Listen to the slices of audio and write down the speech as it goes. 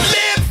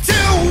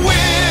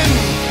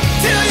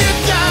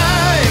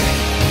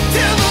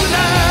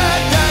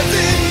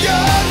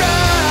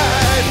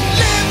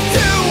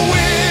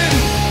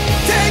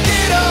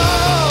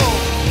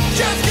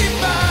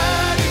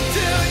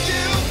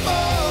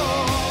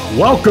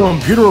Welcome,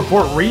 Pewter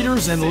Report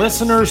readers and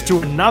listeners, to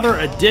another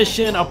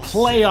edition, a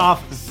playoff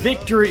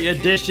victory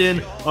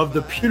edition of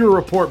the Pewter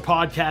Report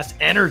podcast,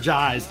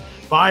 energized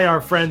by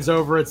our friends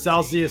over at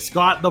Celsius.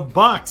 Scott, the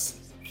Bucks,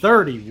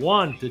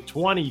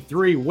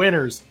 31-23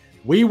 winners.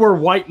 We were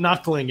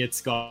white-knuckling it,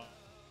 Scott,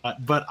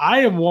 but I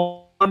am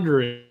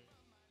wondering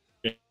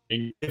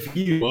if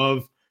you,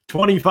 of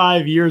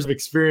 25 years of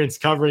experience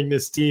covering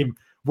this team,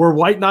 were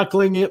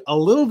white-knuckling it a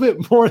little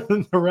bit more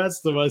than the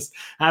rest of us,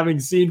 having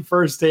seen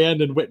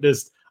firsthand and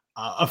witnessed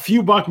a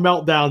few Buck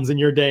meltdowns in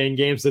your day in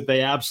games that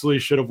they absolutely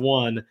should have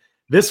won.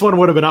 This one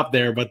would have been up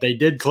there, but they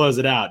did close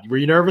it out. Were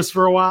you nervous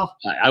for a while?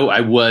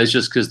 I was,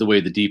 just because the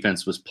way the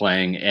defense was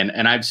playing.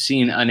 And I've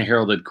seen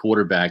unheralded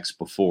quarterbacks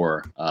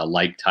before,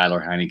 like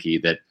Tyler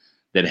Heinicke,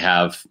 that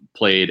have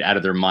played out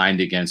of their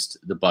mind against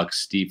the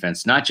Bucks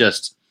defense, not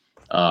just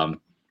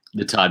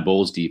the Todd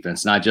Bowles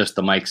defense, not just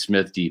the Mike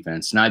Smith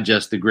defense, not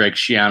just the Greg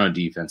Schiano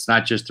defense,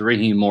 not just the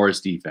Raheem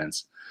Morris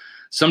defense,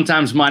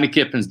 sometimes Monty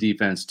Kiffin's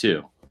defense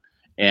too.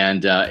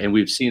 And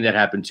we've seen that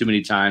happen too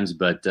many times.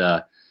 But,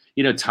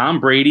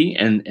 Tom Brady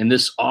and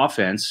this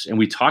offense, and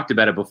we talked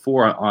about it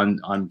before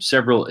on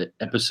several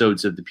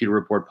episodes of the Pewter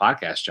Report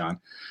podcast, John,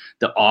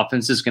 the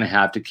offense is going to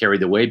have to carry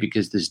the weight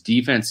because this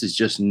defense is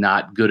just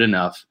not good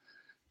enough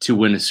to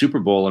win a Super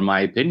Bowl, in my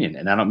opinion.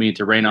 And I don't mean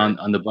to rain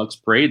on the Bucks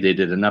parade. They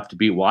did enough to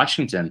beat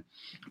Washington.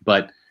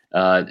 But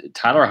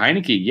Tyler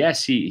Heinicke,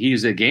 yes,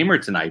 he's a gamer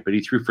tonight, but he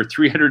threw for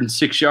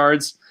 306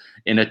 yards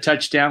and a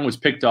touchdown, was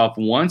picked off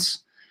once.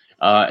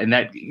 And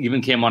that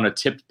even came on a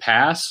tipped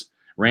pass,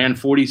 ran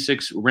for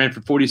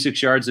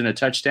 46 yards and a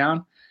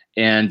touchdown.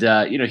 And,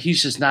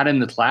 he's just not in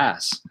the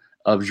class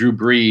of Drew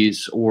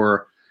Brees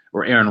or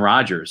Aaron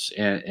Rodgers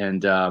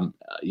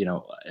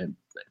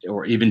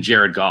or even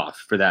Jared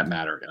Goff, for that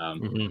matter.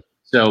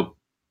 So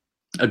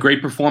a great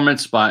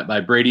performance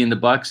by Brady and the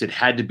Bucks. It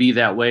had to be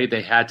that way.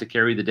 They had to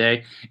carry the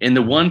day. And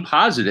the one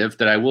positive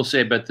that I will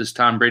say about this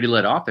Tom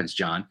Brady-led offense,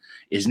 John,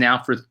 is now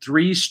for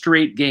 3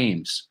 straight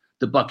games,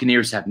 the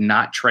Buccaneers have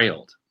not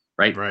trailed,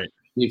 right?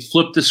 They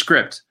flipped the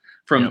script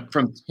from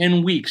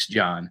 10 weeks,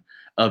 John,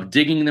 of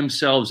digging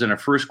themselves in a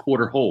first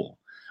quarter hole,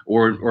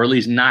 or at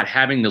least not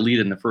having the lead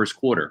in the first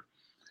quarter,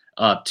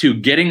 to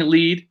getting a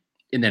lead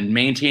and then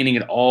maintaining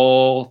it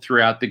all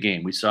throughout the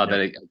game. We saw that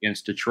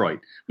against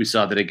Detroit. We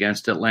saw that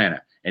against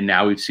Atlanta. And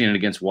now we've seen it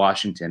against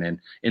Washington.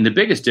 And the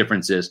biggest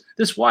difference is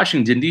this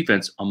Washington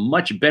defense, a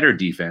much better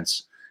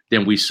defense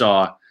than we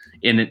saw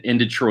in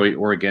Detroit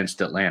or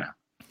against Atlanta.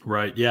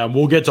 Right. Yeah.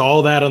 We'll get to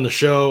all that on the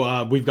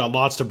show. We've got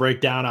lots to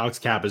break down. Alex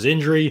Kappa's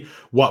injury,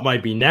 what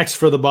might be next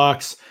for the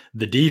Bucks,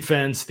 the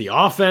defense, the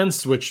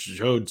offense, which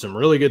showed some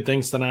really good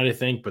things tonight, I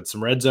think, but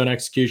some red zone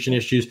execution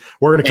issues.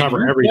 We're going to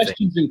cover everything.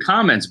 Questions and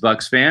comments,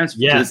 Bucks fans.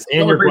 Yes.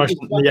 And your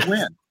questions.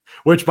 Yes.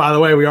 Which, by the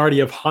way, we already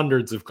have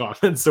hundreds of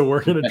comments, so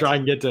we're going to try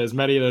and get to as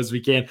many of those as we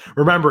can.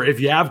 Remember,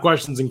 if you have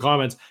questions and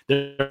comments,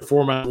 the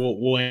format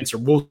we'll answer.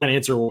 We'll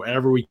answer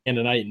whatever we can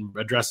tonight and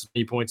address as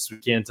many points as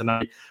we can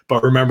tonight.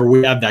 But remember,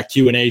 we have that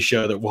Q&A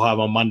show that we'll have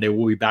on Monday.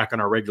 We'll be back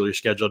on our regularly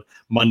scheduled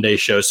Monday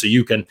show, so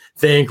you can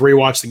think,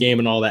 rewatch the game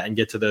and all that and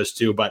get to those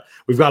too. But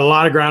we've got a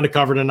lot of ground to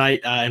cover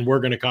tonight, and we're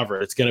going to cover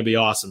it. It's going to be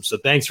awesome. So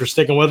thanks for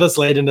sticking with us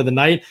late into the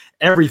night.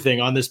 Everything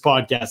on this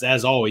podcast,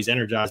 as always,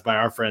 energized by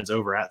our friends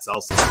over at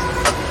Celsius.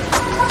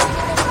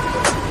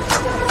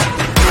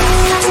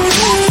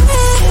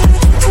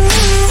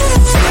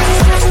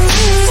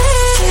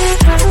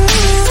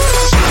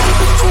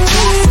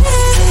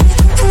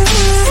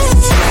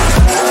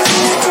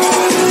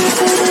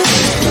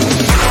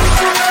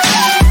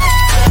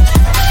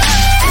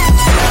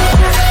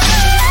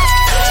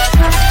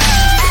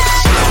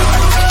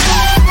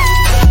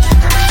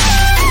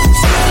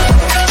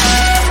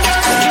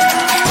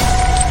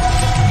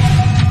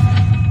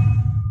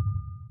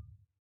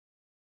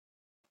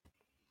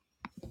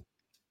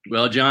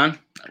 Well, John,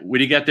 what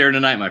do you got there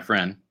tonight, my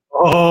friend?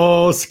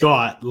 Oh,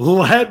 Scott,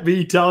 let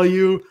me tell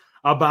you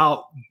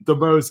about the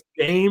most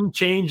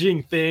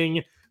game-changing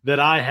thing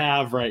that I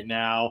have right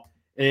now,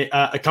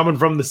 coming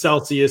from the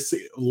Celsius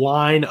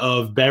line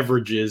of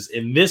beverages.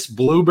 And this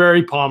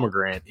blueberry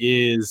pomegranate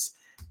is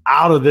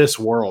out of this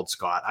world,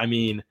 Scott. I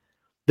mean,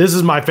 this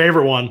is my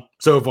favorite one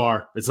so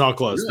far. It's not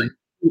close. Really?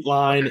 The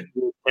line is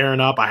tearing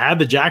up. I had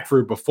the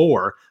jackfruit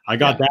before. I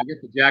got that. I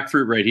get the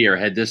jackfruit right here. I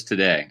had this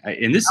today.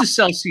 And this is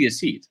Celsius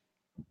heat.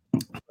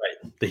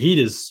 Right. The heat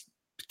is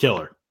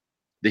killer.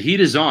 The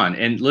heat is on.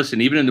 And listen,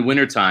 even in the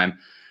wintertime,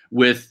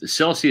 with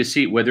Celsius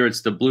heat, whether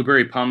it's the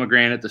blueberry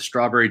pomegranate, the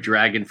strawberry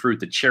dragon fruit,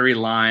 the cherry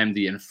lime,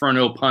 the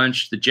Inferno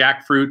punch, the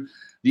jackfruit,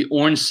 the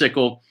orange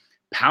sickle,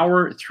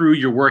 power through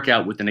your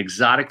workout with an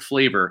exotic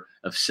flavor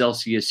of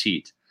Celsius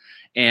heat.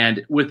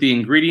 And with the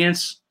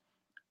ingredients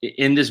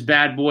in this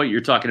bad boy, you're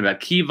talking about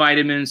key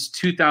vitamins,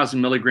 2,000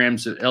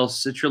 milligrams of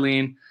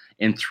L-citrulline,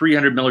 and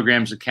 300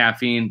 milligrams of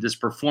caffeine. This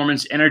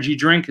performance energy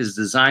drink is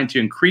designed to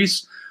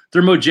increase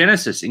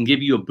thermogenesis and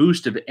give you a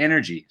boost of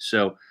energy.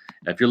 So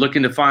if you're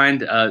looking to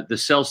find the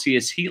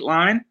Celsius heat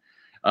line,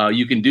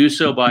 you can do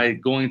so by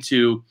going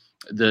to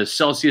the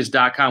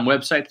Celsius.com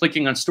website,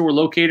 clicking on store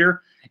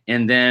locator,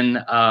 and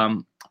then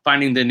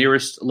finding the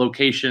nearest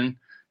location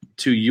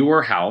to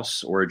your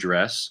house or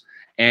address.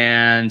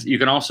 And you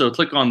can also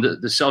click on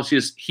the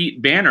Celsius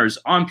Heat banners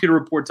on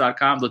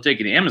pewterreport.com. They'll take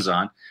you to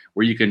Amazon,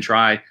 where you can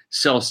try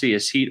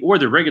Celsius Heat or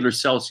the regular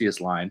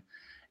Celsius line.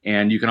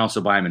 And you can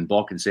also buy them in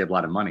bulk and save a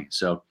lot of money.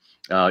 So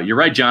you're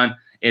right, John.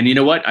 And you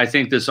know what? I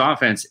think this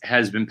offense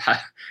has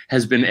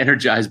been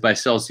energized by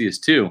Celsius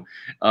too.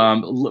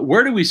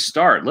 Where do we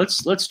start?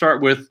 Let's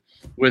start with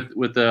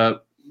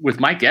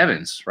Mike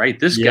Evans, right?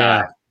 This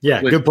guy.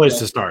 Yeah, good place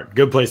to start.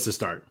 Good place to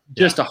start.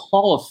 Just a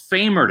Hall of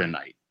Famer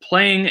tonight.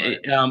 Playing,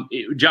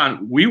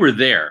 John, we were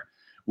there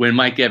when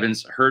Mike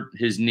Evans hurt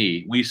his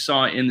knee. We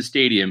saw in the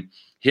stadium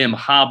him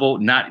hobble,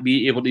 not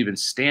be able to even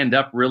stand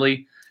up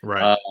really.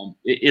 Right.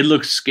 It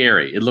looked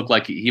scary. It looked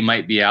like he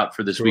might be out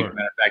for this week. Matter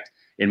of fact,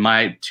 in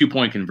my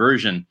 2-point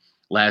conversion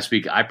last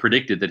week, I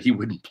predicted that he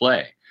wouldn't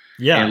play.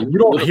 Yeah, and you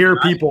don't hear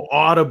people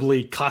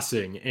audibly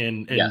cussing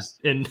and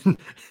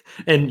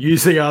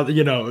using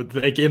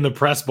like in the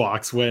press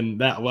box when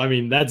that. I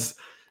mean, that's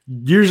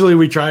usually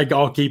we try to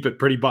all keep it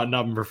pretty buttoned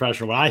up and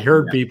professional. But I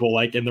heard people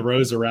like in the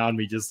rows around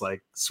me just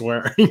like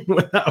swearing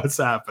when that was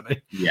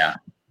happening. Yeah.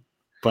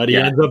 But he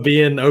ends up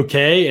being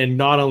okay. And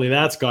not only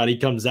that, Scott, he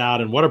comes out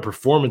and what a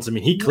performance. I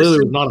mean, he clearly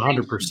was not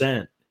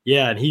 100%.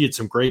 Yeah, and he had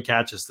some great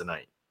catches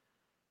tonight.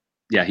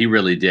 Yeah, he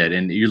really did.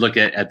 And you look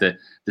at the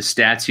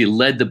stats, he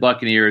led the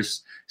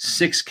Buccaneers,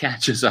 6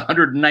 catches,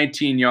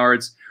 119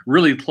 yards,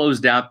 really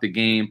closed out the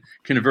game,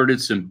 converted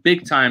some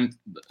big-time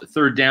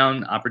third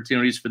down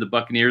opportunities for the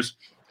Buccaneers,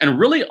 and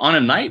really on a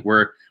night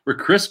where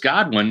Chris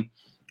Godwin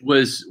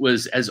was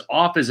as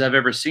off as I've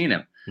ever seen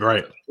him.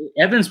 Right.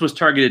 Evans was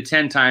targeted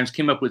 10 times,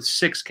 came up with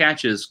 6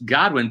 catches.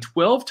 Godwin,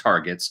 12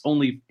 targets,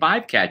 only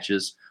 5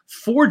 catches,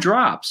 4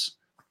 drops.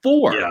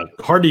 4. Yeah,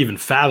 hard to even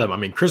fathom. I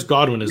mean, Chris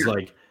Godwin is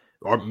like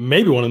or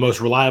maybe one of the most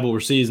reliable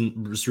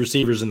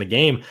receivers in the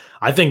game.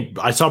 I think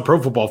I saw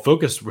Pro Football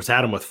Focus was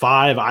had him with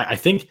 5. I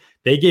think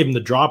they gave him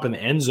the drop in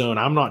the end zone.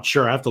 I'm not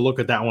sure. I have to look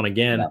at that one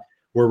again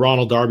where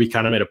Ronald Darby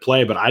kind of made a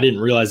play, but I didn't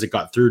realize it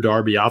got through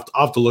Darby. I'll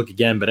have to look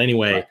again. But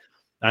anyway,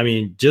 I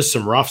mean, just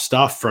some rough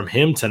stuff from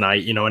him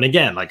tonight, and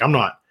again, like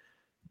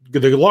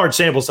the large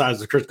sample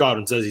size of Chris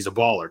Godwin says he's a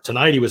baller.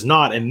 Tonight he was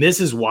not, and this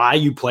is why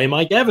you play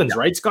Mike Evans,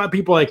 right, Scott?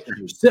 People like,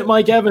 sit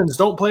Mike Evans,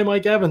 don't play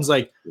Mike Evans.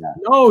 Like,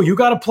 no, you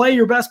got to play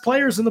your best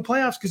players in the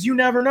playoffs because you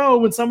never know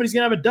when somebody's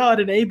going to have a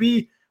dud, and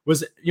AB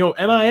was,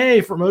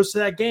 MIA for most of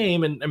that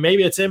game, and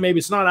maybe it's him, maybe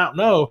it's not, I don't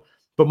know,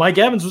 but Mike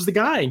Evans was the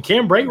guy, and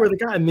Cam Brate were the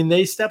guy. I mean,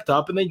 they stepped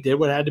up, and they did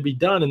what had to be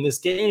done in this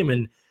game,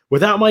 and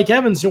without Mike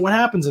Evans, what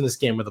happens in this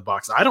game with the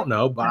Bucs? I don't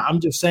know, but I'm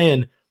just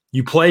saying –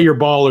 you play your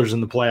ballers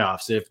in the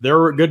playoffs. If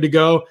they're good to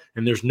go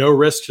and there's no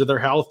risk to their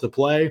health to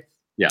play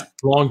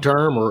long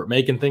term or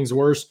making things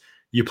worse,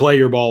 you play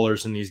your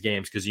ballers in these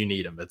games because you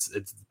need them.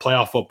 It's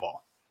playoff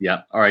football.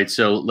 Yeah. All right.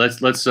 So let's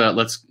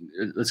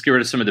get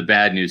rid of some of the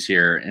bad news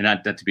here, and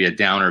not to be a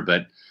downer,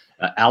 but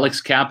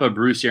Alex Kappa,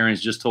 Bruce Arians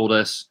just told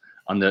us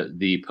on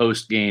the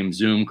post game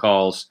Zoom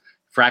calls,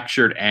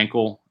 fractured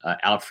ankle,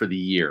 out for the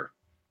year.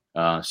 He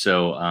did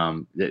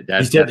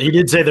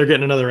say they're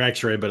getting another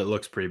X-ray, but it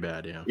looks pretty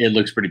bad. Yeah, it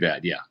looks pretty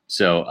bad. Yeah.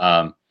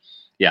 So,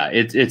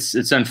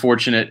 it's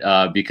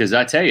unfortunate because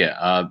I tell you,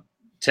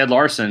 Ted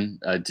Larson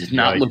did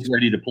not look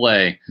ready to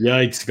play.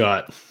 Yikes,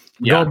 Scott.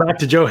 Going back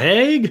to Joe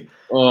Haig.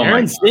 Oh,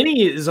 Aaron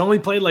Stinney has only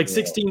played like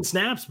 16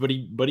 snaps, but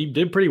he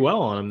did pretty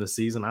well on him this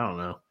season. I don't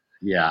know.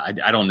 Yeah,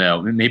 I don't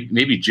know.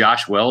 Maybe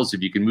Josh Wells,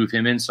 if you can move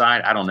him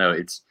inside. I don't know.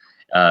 It's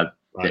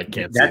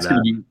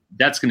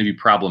that's going to be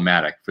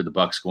problematic for the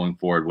Bucs going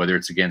forward, whether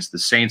it's against the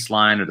Saints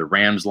line or the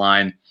Rams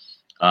line.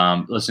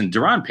 Listen,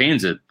 Daron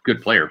Payne's a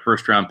good player,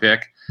 first round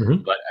pick,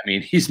 but I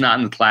mean, he's not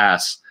in the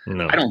class.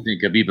 No. I don't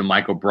think of even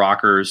Michael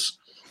Brockers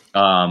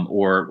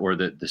or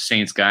the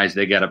Saints guys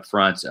they got up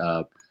front.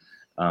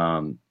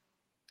 Certainly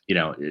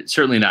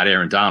not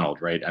Aaron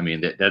Donald, right? I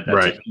mean, that's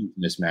a huge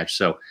mismatch.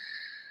 So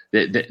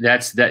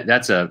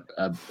that's a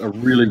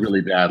really,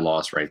 really bad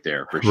loss right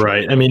there for sure.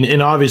 Right. I mean, and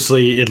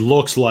obviously it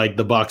looks like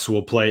the Bucs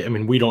will play. I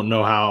mean, we don't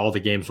know how all the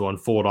games will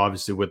unfold,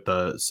 obviously with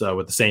the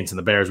Saints and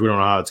the Bears. We don't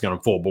know how it's going to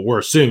unfold, but we're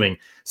assuming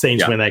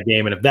Saints win that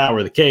game. And if that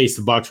were the case,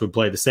 the Bucs would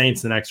play the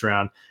Saints the next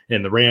round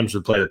and the Rams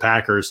would play the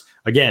Packers.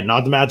 Again,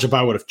 not the matchup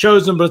I would have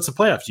chosen, but it's the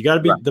playoffs. You got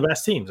to beat the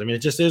best teams. I mean, it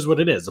just is what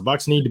it is. The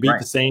Bucs need to beat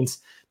the Saints.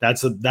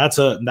 That's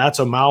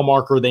a mile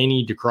marker they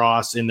need to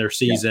cross in their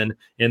season,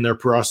 in their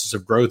process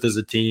of growth as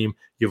a team.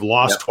 You've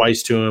lost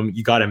twice to them.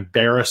 You got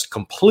embarrassed,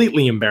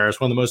 completely embarrassed.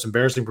 One of the most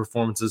embarrassing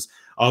performances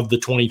of the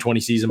 2020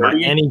 season by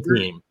any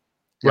team.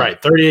 Yeah.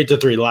 Right,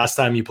 38-3 the last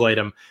time you played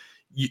them.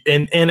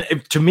 And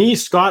to me,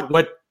 Scott,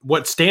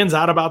 what stands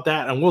out about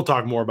that, and we'll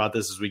talk more about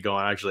this as we go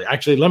on.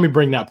 Actually, let me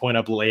bring that point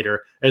up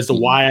later as to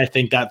why I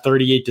think that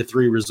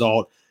 38-3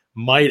 result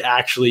might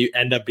actually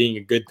end up being a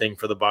good thing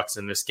for the Bucs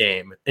in this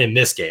game,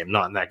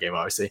 not in that game,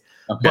 obviously.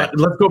 Okay. But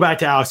let's go back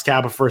to Alex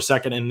Kappa for a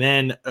second and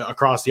then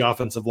across the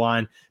offensive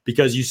line,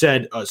 because you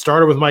said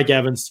started with Mike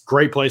Evans,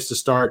 great place to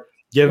start.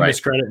 Give him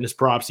his credit and his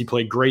props. He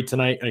played great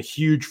tonight and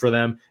huge for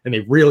them, and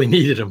they really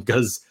needed him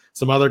because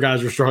some other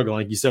guys were struggling,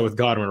 like you said, with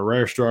Godwin,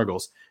 rare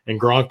struggles. and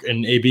Gronk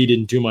and AB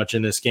didn't do much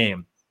in this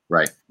game.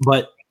 Right.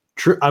 But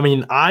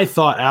I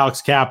thought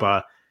Alex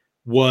Kappa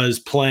was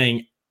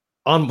playing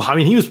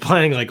he was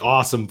playing like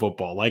awesome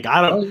football. Like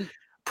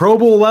Pro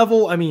Bowl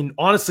level. I mean,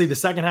 honestly, the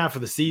second half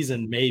of the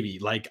season, maybe.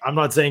 Like, I'm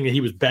not saying that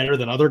he was better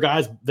than other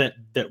guys that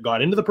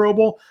got into the Pro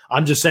Bowl.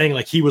 I'm just saying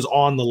like he was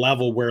on the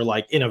level where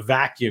like in a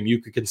vacuum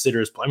you could consider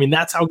his play. I mean,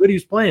 that's how good he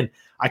was playing.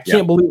 I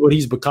can't believe what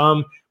he's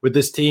become with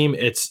this team.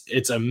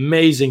 It's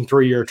amazing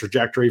 3-year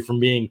trajectory from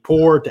being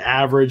poor to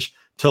average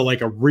to like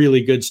a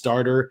really good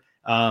starter.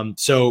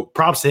 So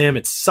props to him.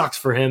 It sucks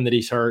for him that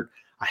he's hurt.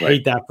 I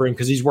hate that for him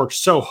because he's worked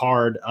so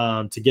hard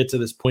to get to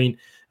this point.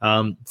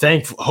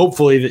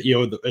 Hopefully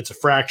that it's a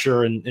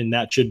fracture and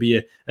that should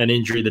be an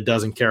injury that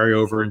doesn't carry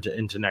over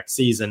into next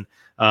season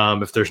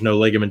if there's no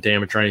ligament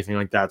damage or anything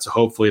like that. So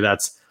hopefully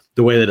that's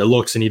the way that it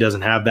looks and he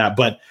doesn't have that.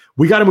 But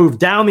we got to move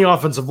down the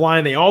offensive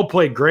line. They all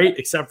played great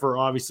except for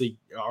obviously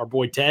our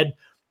boy Ted.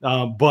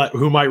 But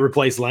who might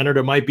replace Leonard?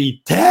 It might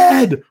be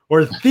Ted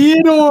or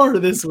Theodore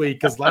this week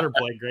because Leonard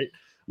played great.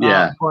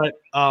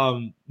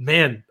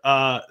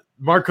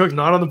 Mark Cook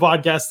not on the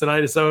podcast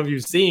tonight, as some of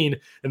you've seen.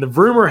 And the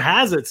rumor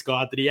has it,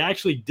 Scott, that he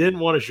actually didn't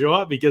want to show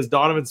up because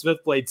Donovan Smith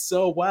played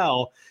so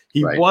well.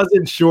 He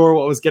wasn't sure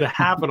what was going to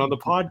happen on the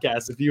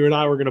podcast if you and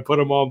I were going to put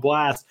him on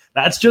blast.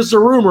 That's just a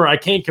rumor. I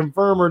can't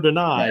confirm or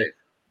deny. Right.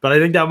 But I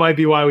think that might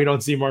be why we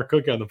don't see Mark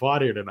Cook on the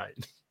pod here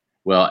tonight.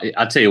 Well,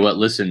 I'll tell you what,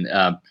 listen,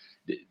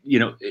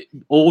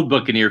 old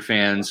Buccaneer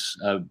fans,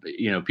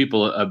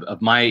 people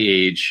of my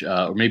age,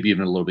 or maybe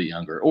even a little bit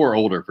younger or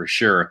older for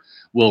sure,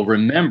 will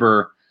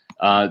remember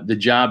the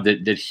job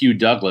that Hugh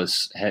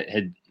Douglas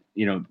had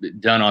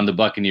done on the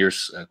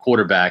Buccaneers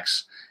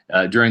quarterbacks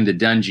during the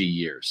Dungy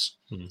years,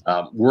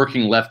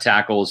 working left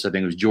tackles. I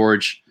think it was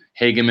George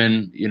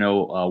Hageman,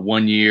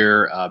 1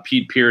 year,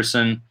 Pete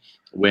Pearson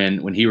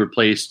when he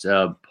replaced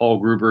Paul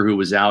Gruber, who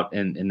was out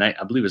in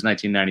I believe it was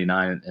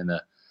 1999 in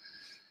the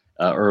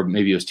or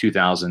maybe it was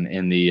 2000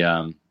 in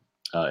the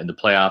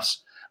playoffs.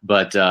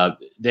 But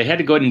they had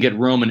to go ahead and get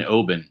Roman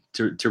Oben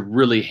to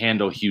really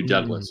handle Hugh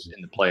Douglas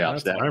in the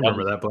playoffs. I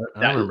remember that, but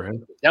I remember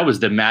him. That was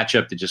the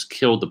matchup that just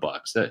killed the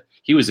Bucs. That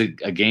he was a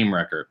game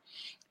wrecker,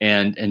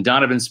 and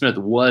Donovan Smith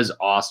was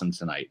awesome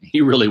tonight.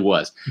 He really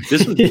was.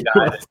 This was the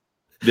guy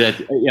that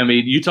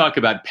you talk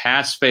about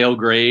pass fail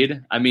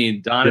grade. I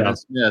mean, Donovan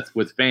Smith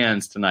with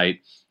fans tonight,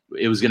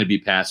 it was going to be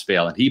pass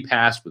fail, and he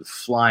passed with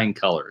flying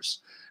colors.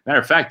 Matter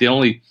of fact, the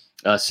only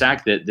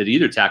sack that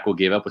either tackle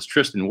gave up was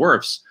Tristan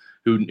Wirfs,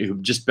 who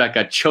just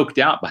got choked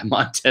out by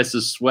Montez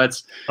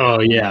Sweat's. Oh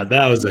yeah,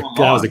 that was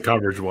a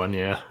coverage one.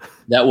 Yeah,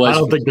 that was. I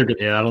don't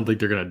think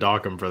they're gonna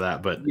dock him for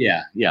that. But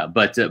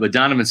but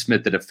Donovan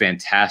Smith did a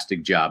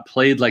fantastic job.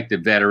 Played like the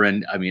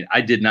veteran. I mean,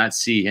 I did not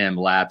see him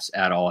lapse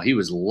at all. He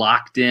was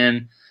locked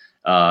in.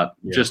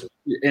 Just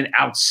an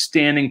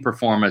outstanding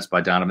performance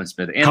by Donovan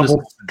Smith. And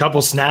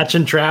couple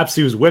snatching traps.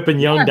 He was whipping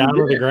Young down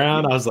to the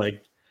ground. I was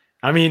like,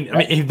 I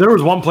mean, there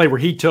was one play where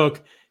he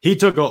took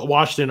a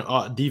Washington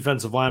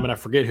defensive lineman, I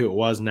forget who it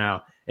was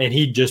now, and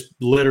he just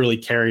literally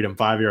carried him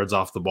 5 yards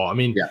off the ball. I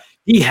mean,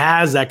 he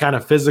has that kind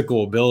of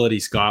physical ability,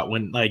 Scott,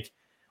 when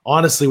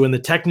honestly, when the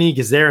technique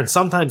is there, and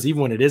sometimes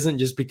even when it isn't,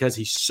 just because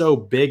he's so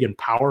big and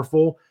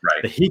powerful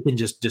that he can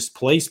just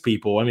displace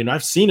people. I mean,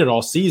 I've seen it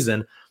all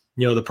season.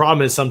 The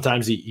problem is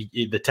sometimes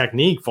the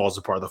technique falls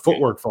apart. The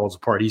footwork falls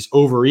apart. He's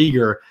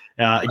overeager,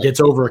 gets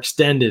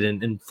overextended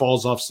and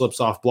falls off, slips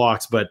off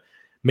blocks. But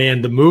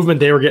man, the movement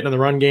they were getting in the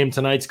run game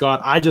tonight,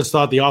 Scott, I just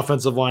thought the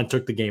offensive line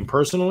took the game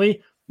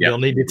personally. They'll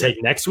need to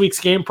take next week's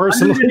game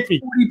personally.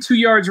 42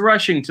 yards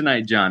rushing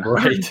tonight, John.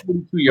 Right.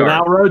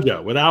 Without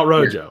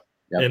Rojo.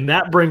 Yep. And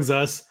that brings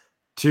us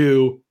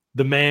to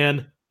the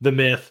man, the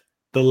myth,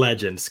 the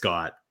legend,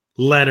 Scott.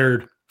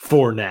 Leonard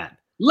Fournette.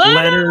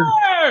 Leonard!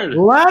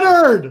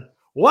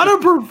 What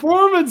a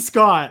performance,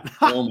 Scott.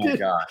 Oh, my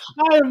gosh.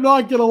 I am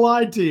not going to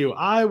lie to you.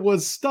 I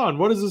was stunned.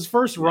 What is his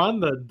first run?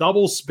 The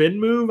double spin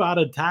move out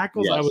of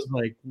tackles? Yes. I was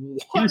like,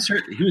 what?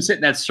 He was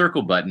hitting that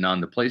circle button on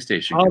the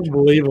PlayStation.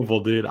 Unbelievable,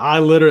 dude.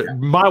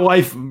 My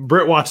wife,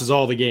 Britt, watches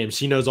all the games.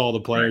 She knows all the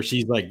players.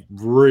 She's like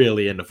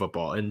really into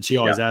football, and she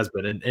always has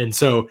been.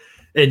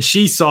 And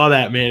she saw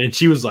that, man, and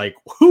she was like,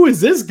 who is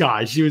this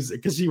guy?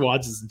 Because she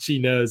watches and she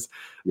knows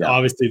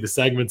obviously the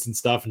segments and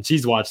stuff, and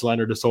she's watched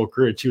Leonard his whole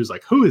career, and she was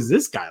like, who is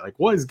this guy? Like,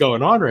 what is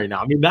going on right now?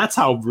 I mean, that's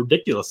how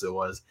ridiculous it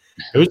was.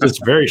 It was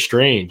just very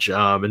strange.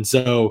 And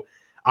so,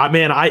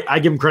 I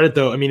give him credit,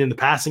 though. I mean, in the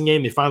passing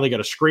game, they finally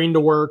got a screen to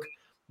work.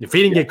 If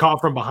he didn't get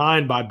caught from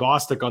behind by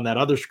Bostic on that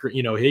other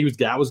screen,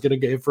 that was going to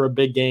get for a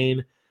big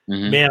gain.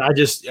 Mm-hmm. Man,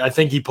 I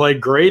think he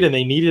played great, and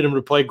they needed him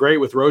to play great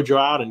with Rojo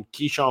out, and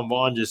Keyshawn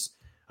Vaughn just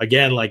 –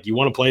 again, you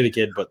want to play the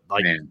kid, but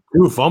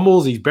 2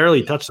 fumbles, he's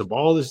barely touched the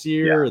ball this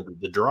year.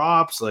 The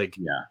drops,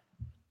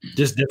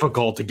 just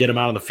difficult to get him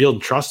out on the field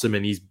and trust him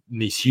in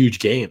these huge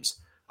games.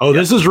 Oh,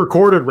 this is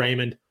recorded,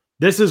 Raymond.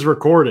 This is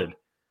recorded.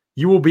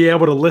 You will be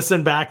able to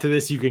listen back to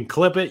this. You can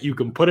clip it. You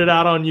can put it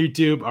out on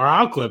YouTube, or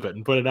I'll clip it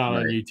and put it out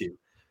on YouTube.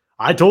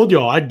 I told you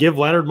all I'd give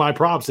Leonard my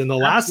props. And the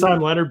last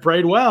time Leonard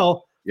played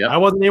well, I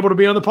wasn't able to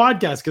be on the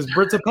podcast because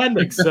Britt's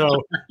appendix. So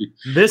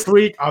this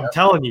week, I'm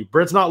telling you,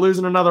 Britt's not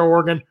losing another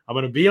organ. I'm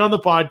going to be on the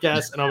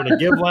podcast, and I'm going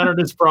to give Leonard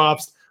his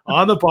props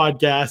on the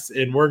podcast,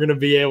 and we're going to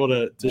be able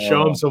to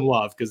show him some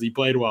love because he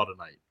played well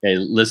tonight. Hey,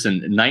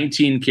 listen,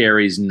 19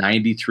 carries,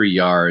 93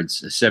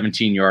 yards, a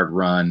 17-yard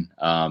run.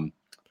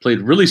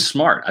 Played really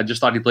smart. I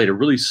just thought he played a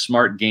really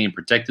smart game,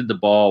 protected the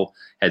ball,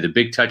 had the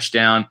big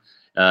touchdown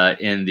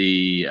in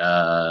the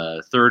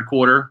fourth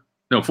quarter.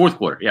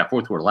 Yeah,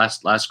 fourth quarter,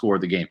 last score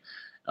of the game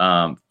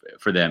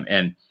for them.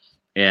 And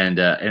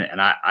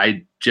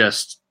I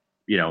just,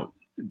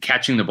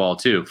 catching the ball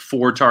too.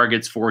 4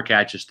 targets, 4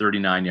 catches,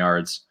 39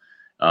 yards.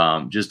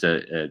 Just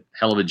a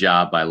hell of a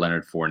job by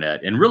Leonard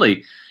Fournette. And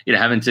really,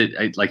 having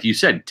to, like you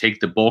said, take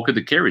the bulk of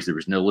the carries. There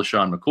was no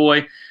LaShawn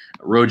McCoy.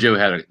 Rojo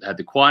had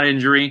the quad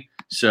injury.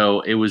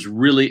 So it was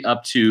really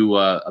up to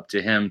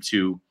him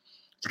to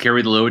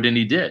carry the load, and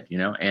he did,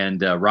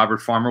 And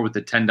Robert Farmer with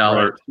the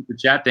 $10 super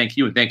chat. Thank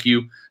you. And thank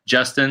you,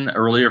 Justin,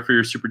 earlier for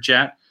your super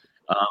chat.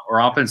 Our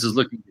offense is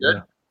looking good.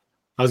 Yeah.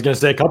 I was going to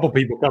say a couple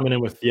people coming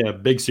in with,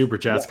 big super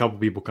chats, a couple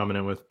people coming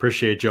in with.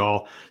 Appreciate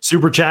y'all.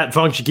 Super chat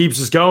function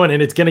keeps us going,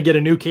 and it's going to get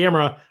a new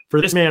camera for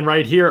this man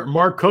right here,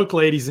 Mark Cook,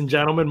 ladies and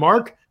gentlemen.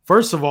 Mark,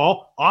 first of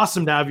all,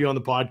 awesome to have you on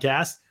the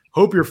podcast.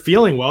 Hope you're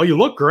feeling well. You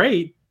look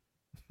great.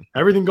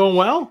 Everything going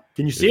well?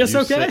 Can you see us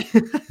okay?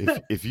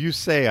 If you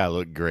say I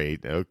look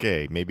great,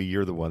 okay, maybe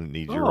you're the one that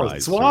needs your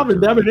eyes. Suave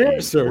and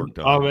debonair, sir.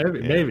 Oh,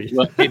 maybe.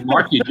 Well, hey,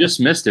 Mark, you just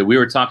missed it. We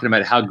were talking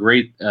about how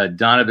great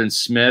Donovan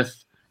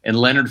Smith and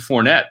Leonard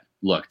Fournette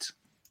looked.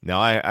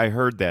 Now, I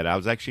heard that. I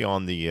was actually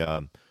on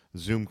the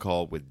Zoom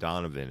call with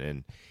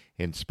Donovan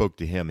and spoke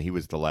to him. He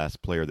was the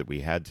last player that we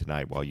had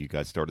tonight while you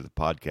guys started the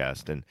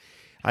podcast. And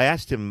I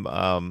asked him,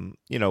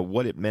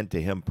 what it meant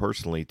to him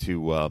personally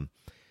to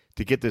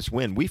get this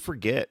win. We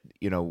forget,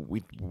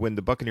 when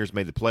the Buccaneers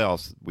made the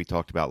playoffs, we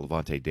talked about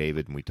Levante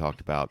David and we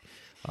talked about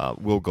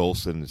Will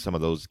Golson and some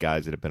of those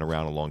guys that have been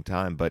around a long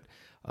time. But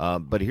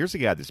here's a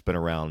guy that's been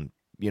around,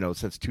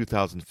 since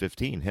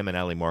 2015, him and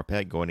Ali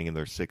Marpet going in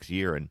their 6th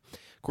year. And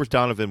of course,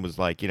 Donovan was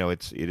like, it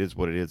is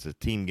what it is. It's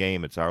a team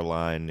game. It's our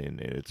line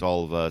and it's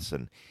all of us.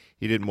 And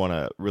he didn't want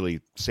to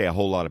really say a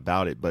whole lot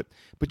about it, but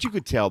you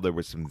could tell there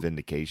was some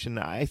vindication.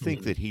 I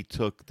think that he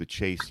took the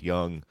Chase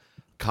Young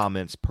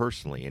comments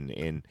personally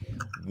and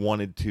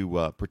wanted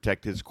to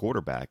protect his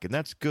quarterback. And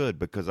that's good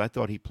because I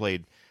thought he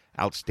played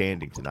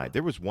outstanding tonight.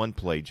 There was one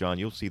play, John,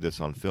 you'll see this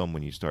on film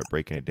when you start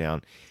breaking it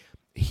down.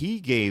 He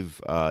gave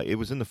it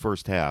was in the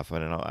first half. I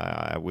don't know.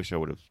 I wish I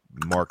would have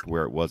marked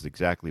where it was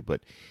exactly,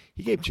 but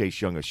he gave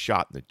Chase Young a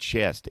shot in the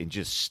chest and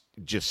just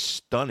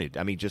stunned.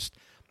 I mean, just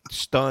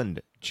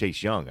stunned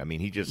Chase Young. I mean,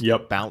 he just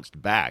bounced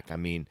back. I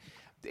mean,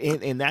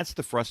 and that's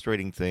the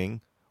frustrating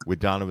thing with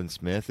Donovan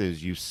Smith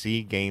is you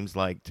see games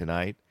like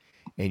tonight,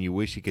 and you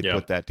wish he could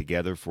put that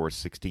together for a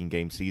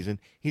 16-game season.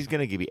 He's going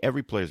to give you –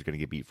 every player's going to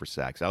get beat for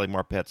sacks. Ali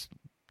Marpet's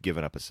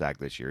given up a sack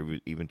this year,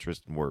 even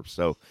Tristan Wirfs.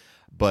 So,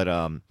 but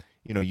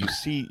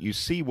you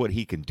see what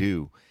he can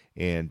do,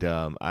 and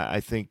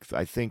I think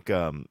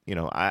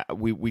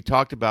we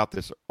talked about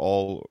this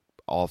all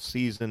off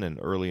season and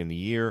early in the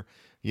year.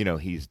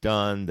 He's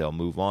done. They'll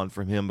move on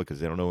from him because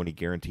they don't know any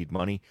guaranteed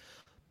money.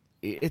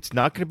 It's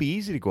not going to be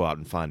easy to go out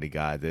and find a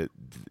guy that,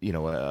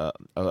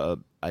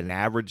 an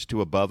average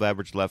to above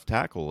average left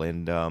tackle.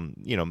 And,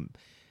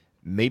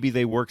 maybe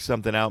they work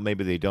something out.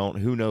 Maybe they don't.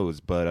 Who knows?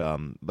 But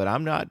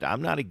I'm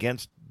not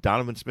against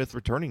Donovan Smith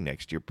returning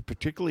next year,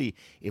 particularly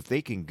if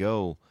they can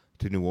go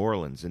to New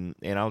Orleans. And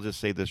I'll just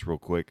say this real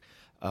quick,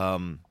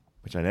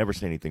 which I never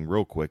say anything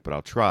real quick, but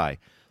I'll try.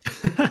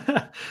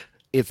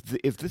 If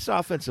this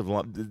offensive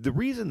line, the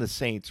reason the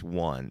Saints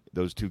won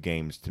those 2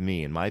 games, to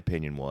me, in my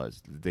opinion,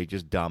 was they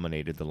just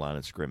dominated the line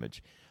of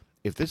scrimmage.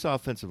 If this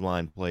offensive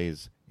line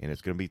plays, and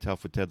it's going to be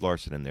tough with Ted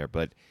Larson in there,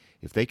 but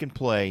if they can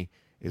play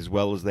as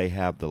well as they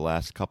have the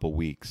last couple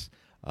weeks,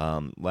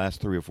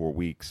 last 3 or 4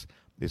 weeks,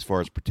 as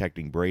far as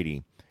protecting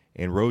Brady,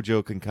 and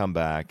Rojo can come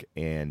back,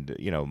 and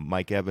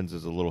Mike Evans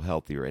is a little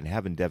healthier, and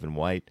having Devin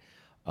White,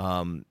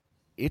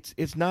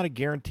 it's not a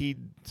guaranteed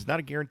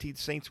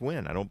Saints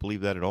win. I don't believe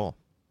that at all.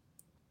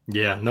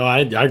 Yeah, no, I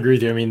agree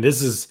with you. I mean,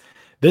 this is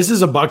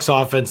a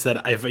Bucs offense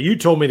that if you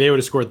told me they would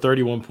have scored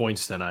 31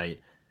 points tonight,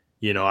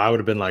 I would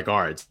have been like, all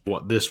right,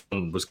 this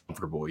one was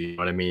comfortable. You know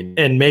what I mean?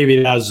 And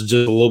maybe that was just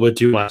a little bit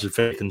too much of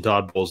faith in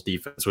Todd Bowles'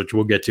 defense, which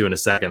we'll get to in a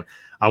second.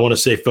 I want to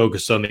stay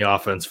focused on the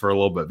offense for a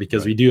little bit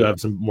because we do have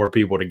some more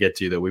people to get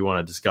to that we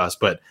want to discuss.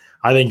 But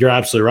I think you're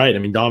absolutely right. I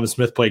mean, Donovan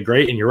Smith played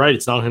great, and you're right.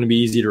 It's not going to be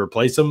easy to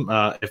replace him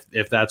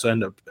if that's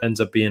ends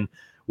up being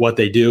what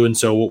they do. And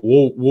so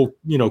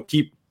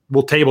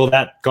we'll table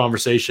that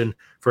conversation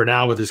for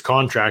now with his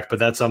contract, but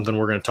that's something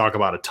we're going to talk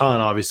about a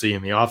ton, obviously,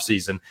 in the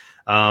offseason.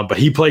 But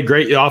he played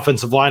great. The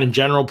offensive line in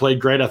general played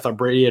great. I thought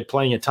Brady had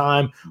plenty of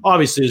time.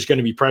 Obviously, there's going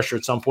to be pressure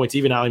at some points.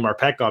 Even Ali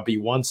Marpet got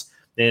beat once,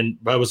 and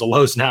it was a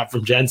low snap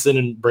from Jensen,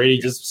 and Brady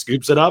just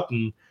scoops it up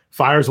and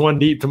fires one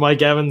deep to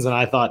Mike Evans. And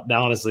I thought,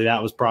 honestly,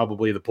 that was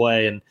probably the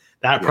play. And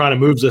that kind of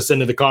moves us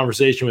into the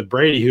conversation with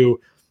Brady,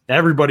 who,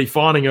 everybody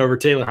fawning over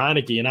Taylor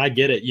Heineke, and I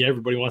get it. Yeah,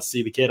 everybody wants to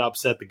see the kid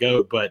upset the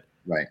GOAT, but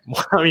right.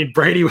 I mean,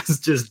 Brady was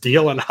just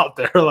dealing out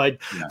there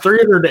like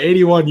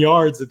 381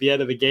 yards at the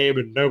end of the game,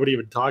 and nobody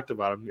even talked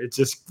about him. It's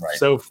just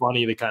so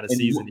funny the kind of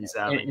season he's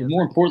having. And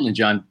more importantly,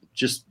 John,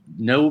 just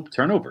no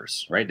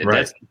turnovers, right?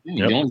 That's the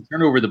thing. The only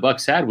turnover the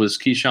Bucs had was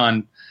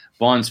Keyshawn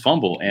Vaughn's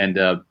fumble, and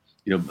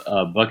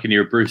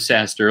Buccaneer Bruce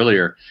asked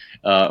earlier,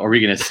 "Are we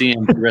going to see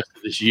him the rest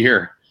of this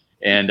year?"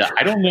 And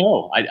I don't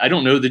know. I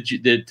don't know that you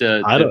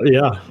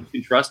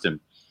can trust him.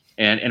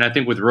 And I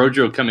think with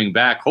Rojo coming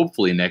back,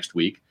 hopefully next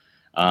week,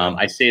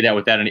 I say that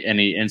without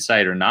any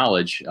insider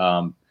knowledge.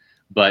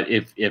 But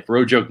if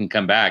Rojo can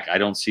come back, I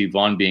don't see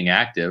Vaughn being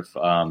active.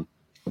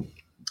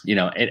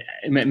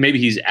 Maybe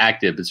he's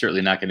active, but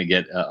certainly not going to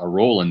get a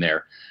role in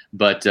there.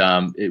 But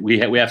we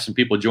have some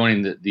people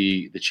joining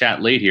the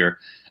chat late here.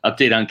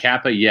 Update on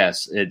Kappa.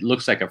 Yes, it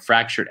looks like a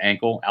fractured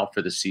ankle, out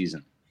for the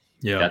season.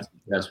 Yeah,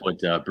 that's what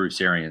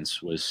Bruce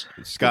Arians was.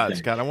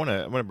 Scott, I want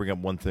to bring up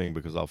one thing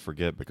because I'll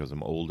forget because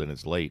I'm old and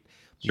it's late.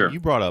 Sure. You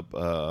brought up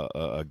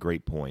a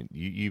great point.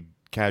 You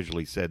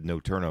casually said no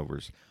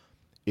turnovers.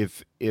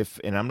 If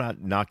and I'm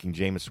not knocking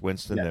Jameis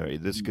Winston. Yeah.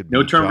 This could be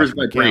no turnovers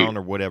by Brady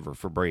or whatever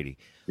for Brady.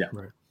 Yeah.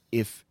 Right.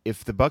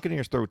 If the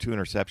Buccaneers throw 2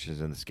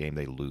 interceptions in this game,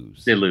 they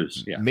lose. They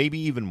lose. Yeah. Maybe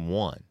even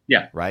 1.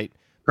 Yeah. Right.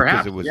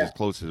 Perhaps because it was as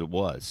close as it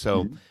was.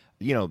 So. Mm-hmm.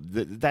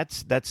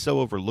 That's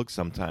so overlooked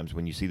sometimes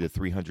when you see the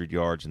 300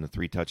 yards and the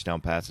 3 touchdown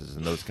passes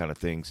and those kind of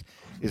things,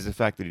 is the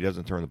fact that he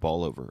doesn't turn the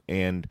ball over.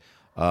 And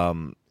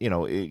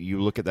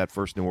you look at that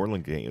first New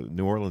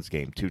Orleans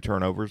game, 2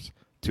 turnovers,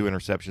 2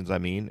 interceptions.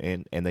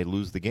 And they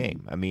lose the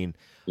game.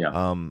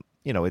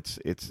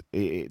 It's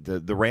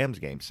the Rams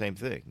game, same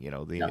thing.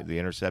 The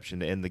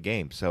interception to end the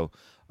game. So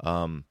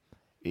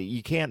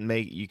you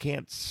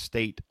can't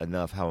state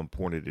enough how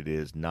important it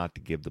is not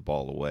to give the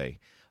ball away.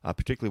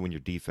 Particularly when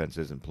your defense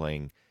isn't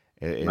playing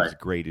as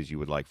great as you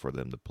would like for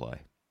them to play.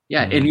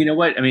 Yeah, and you know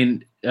what?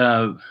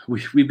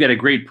 We've got a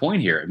great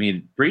point here.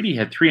 Brady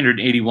had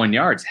 381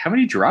 yards. How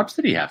many drops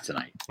did he have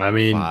tonight?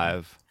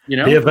 5.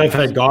 PFF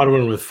had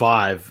Godwin with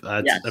 5.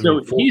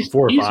 So he's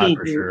 4 or 5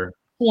 for sure.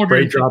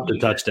 Brady dropped a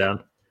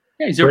touchdown.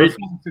 Yeah, he's over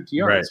 450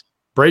 yards. Right.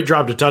 Brady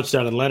dropped a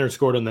touchdown, and Leonard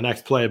scored on the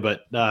next play.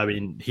 But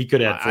he could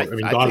have.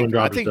 Godwin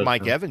dropped. I think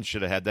Mike Evans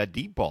should have had that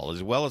deep ball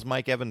as well as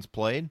Mike Evans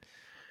played.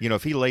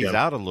 If he lays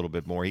out a little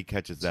bit more, he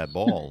catches that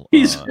ball.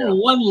 He's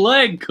one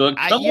leg, Cook.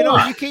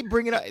 You keep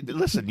bringing up.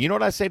 Listen, you know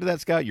what I say to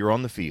that, Scott? You're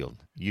on the field.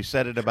 You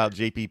said it about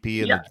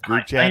JPP in the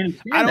group chat.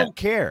 I don't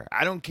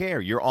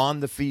care. You're on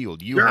the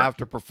field. You have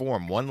to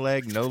perform. One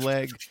leg, no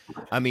leg.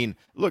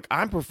 Look,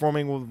 I'm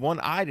performing with one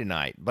eye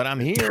tonight, but I'm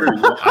here.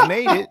 I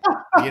made it.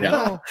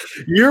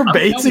 You're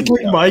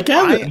basically Mike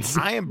Evans.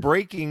 I am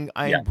breaking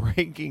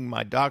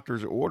my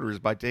doctor's orders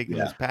by taking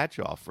this patch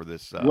off for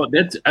this.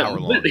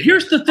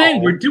 Here's the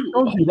thing: we're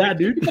doing that,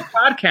 dude. The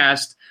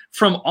podcast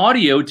from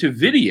audio to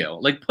video.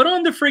 Like, put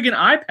on the friggin'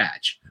 eye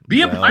patch.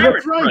 Be a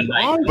pirate for a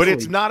night. But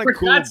it's not a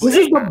cool. This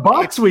is the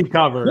Bucs we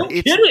cover. No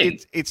kidding.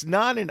 It's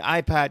not an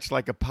eye patch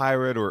like a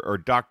pirate or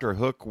Dr.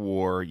 Hook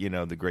wore.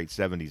 The great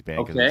 '70s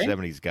band because the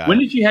 '70s guy. When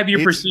did you have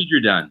your procedure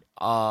done?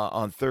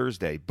 On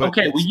Thursday. But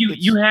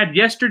you had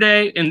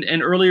yesterday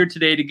and earlier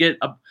today to get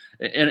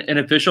an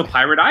official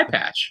pirate eye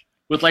patch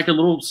with like a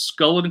little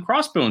skull and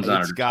crossbones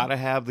on it. It's got to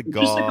have the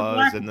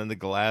gauze and then the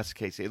glass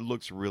case. It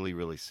looks really,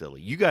 really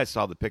silly. You guys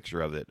saw the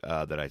picture of it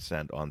that I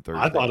sent on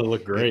Thursday. I thought it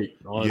looked great.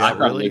 I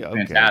thought it looked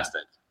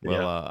fantastic.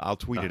 Well, I'll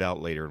tweet it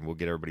out later and we'll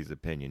get everybody's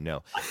opinion.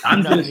 No,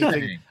 I'm not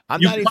anything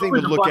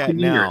to look at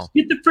now.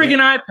 Get the friggin'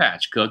 eye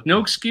patch, Cook. No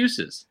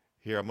excuses.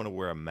 Here, I'm going to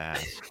wear a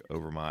mask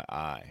over my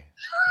eye.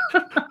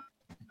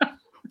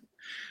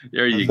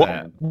 There you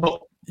go.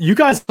 Well, you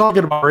guys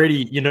talking about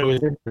Brady, is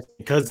interesting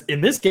because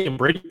in this game,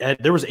 Brady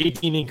there was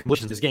 18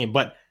 incompletions in this game.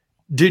 But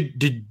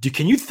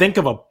can you think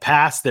of a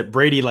pass that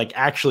Brady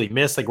actually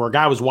missed, where a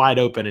guy was wide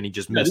open and he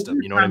just missed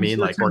him? You know what I mean?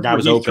 Where a guy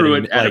was open, threw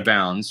it out of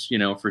bounds.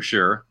 For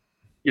sure.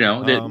 He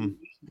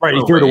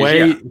threw it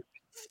away.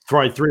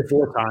 Probably 3 or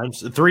 4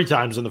 times. 3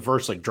 times in the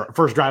first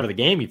first drive of the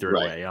game, he threw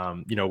it away.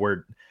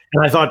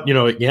 And I thought,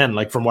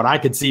 again, from what I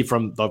could see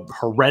from the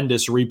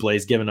horrendous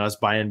replays given us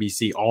by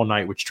NBC all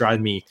night, which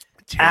drives me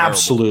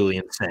absolutely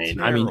insane.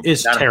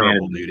 It's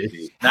terrible,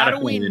 dude. How do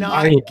we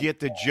not get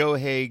the Joe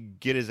Haig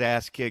get his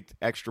ass kicked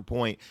extra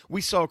point?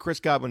 We saw Chris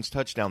Godwin's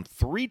touchdown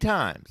 3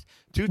 times.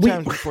 2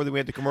 times before they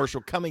went to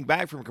commercial, coming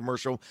back from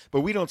commercial, but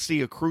we don't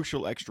see a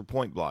crucial extra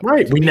point block.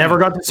 Right. We never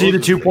got to see the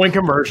 2-point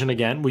conversion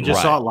again. We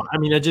just saw it.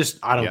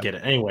 I don't get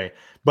it. Anyway,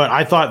 but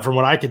I thought from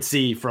what I could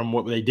see from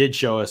what they did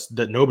show us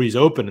that nobody's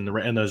open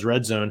in those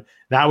red zone.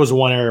 That was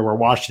one area where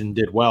Washington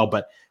did well,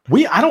 but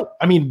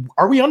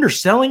are we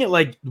underselling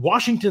it?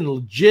 Washington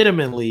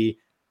legitimately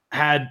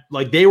had,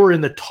 they were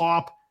in the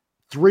top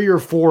 3 or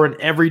 4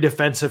 in every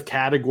defensive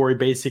category,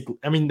 basically.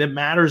 That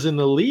matters in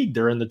the league.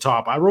 They're in the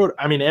top. I wrote,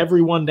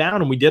 everyone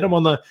down, and we did them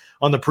on the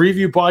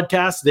preview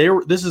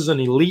podcast. This is an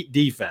elite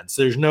defense.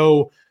 There's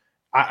no,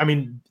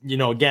 again,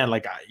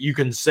 you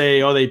can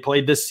say, oh, they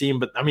played this team,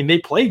 but they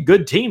played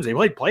good teams. They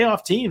played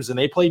playoff teams, and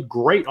they played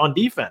great on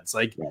defense.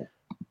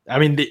 I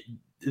mean,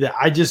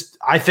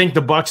 I think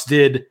the Bucks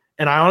did.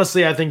 And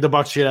I think the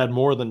Bucks should have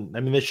more than,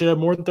 they should have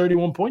more than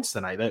 31 points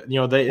tonight. They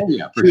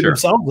shoot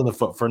themselves in the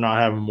foot for not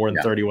having more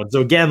than 31.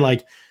 So again,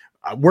 like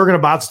we're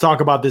about to talk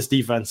about this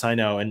defense, I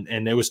know,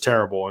 and it was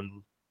terrible.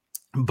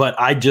 But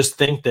I just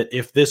think that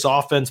if this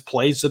offense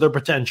plays to their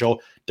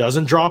potential,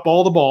 doesn't drop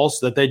all the balls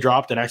that they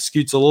dropped and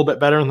executes a little bit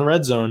better in the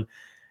red zone,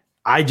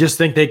 I just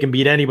think they can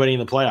beat anybody in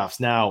the playoffs.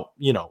 Now,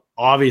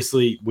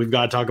 obviously we've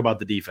got to talk about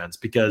the defense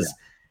because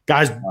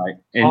guys,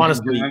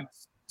 honestly, John,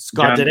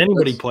 Scott, did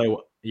anybody play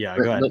well? Yeah,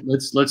 go ahead.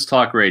 Let's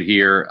talk right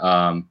here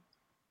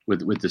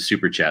with the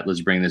super chat.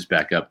 Let's bring this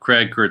back up.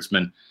 Craig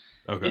Kurtzman.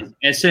 Okay.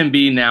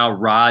 SMB now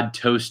Rod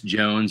Toast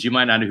Jones. You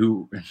might not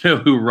know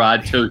who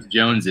Rod Toast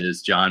Jones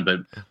is, John, but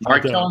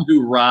Mark, tell him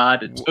who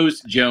Rod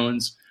Toast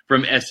Jones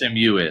from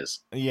SMU is.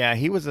 Yeah,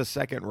 he was a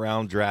second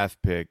round draft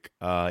pick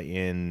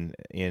in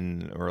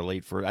or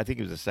late for. I think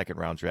he was a second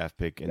round draft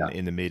pick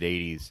in the mid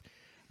 '80s.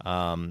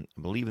 I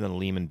believe in the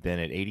Lehman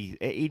Bennett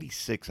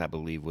 86, I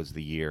believe was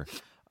the year.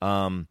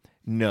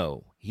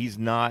 No, he's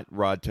not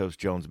Rod Toast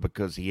Jones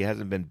because he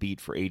hasn't been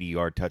beat for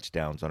 80-yard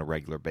touchdowns on a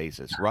regular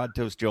basis. Rod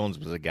Toast Jones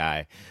was a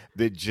guy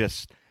that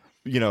just,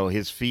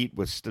 his feet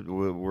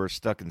were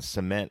stuck in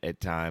cement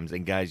at times,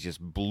 and guys just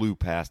blew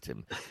past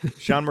him.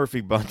 Sean Murphy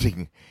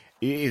Bunting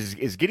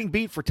is getting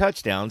beat for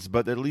touchdowns,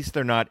 but at least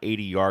they're not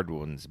 80-yard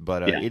ones.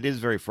 But it is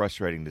very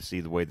frustrating to see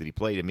the way that he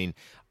played. I mean,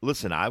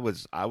 listen, I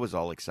was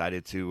all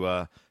excited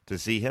to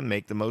see him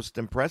make the most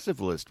impressive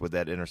list with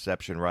that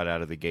interception right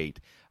out of the gate.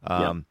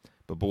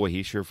 But boy,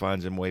 he sure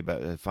finds a way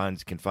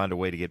a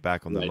way to get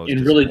back on the most.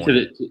 And really,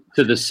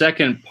 to the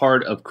second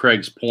part of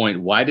Craig's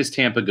point, why does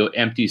Tampa go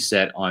empty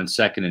set on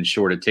second and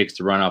short? It takes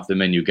to run off the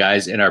menu.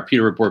 Guys in our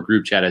Peter Report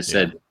group chat has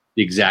said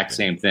the exact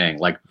same thing.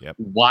 Like,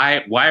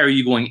 why are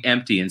you going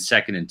empty in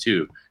 2nd and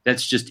 2?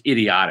 That's just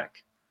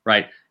idiotic,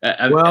 right?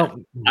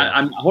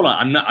 Hold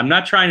on. I'm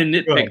not trying to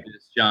nitpick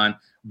this, John,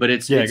 but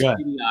it's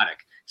idiotic.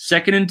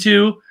 2nd and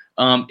 2.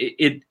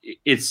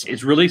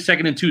 It's really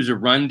 2nd and 2 is a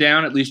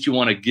rundown. At least you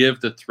want to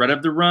give the threat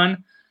of the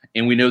run,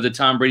 and we know that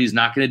Tom Brady's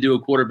not going to do a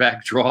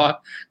quarterback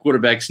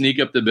sneak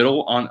up the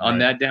middle on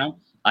that down.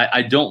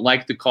 I don't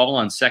like the call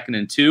on 2nd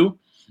and 2.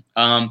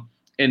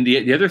 And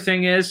the other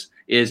thing is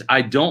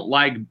I don't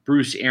like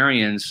Bruce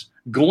Arians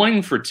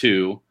going for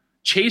 2,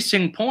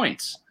 chasing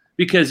points,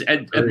 because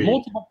at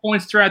multiple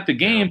points throughout the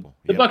game,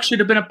 the Bucs should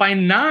have been up by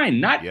 9,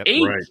 not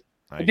 8. Right.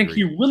 I think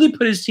he really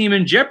put his team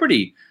in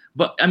jeopardy.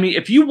 But, I mean,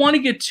 if you want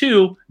to get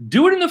 2,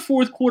 do it in the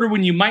fourth quarter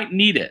when you might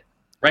need it,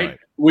 right?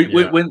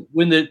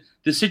 When the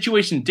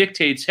situation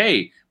dictates,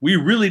 hey, we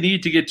really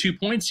need to get 2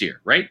 points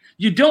here, right?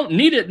 You don't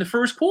need it in the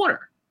first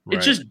quarter. Right.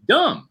 It's just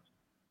dumb.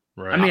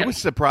 Right. I was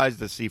surprised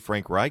to see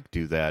Frank Reich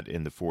do that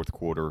in the fourth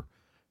quarter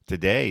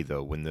today,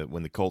 though, when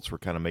the Colts were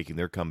kind of making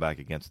their comeback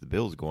against the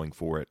Bills, going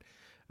for it.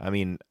 I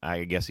mean,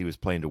 I guess he was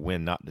playing to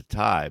win, not to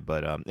tie,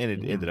 but and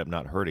it ended up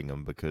not hurting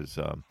him because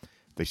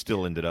they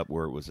still ended up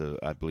where it was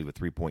I believe a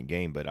 3-point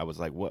game. But I was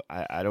like, what?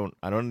 I don't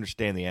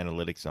understand the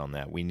analytics on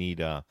that. We need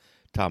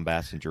Tom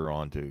Bassinger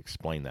on to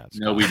explain that.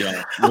 No, we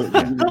don't. We'll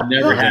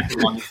never have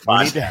him on this podcast.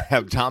 We need to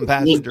have Tom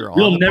Bassinger on.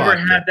 We'll never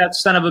have that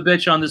son of a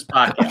bitch on this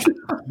podcast.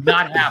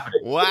 Not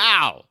happening.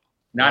 Wow.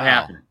 Not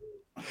happening.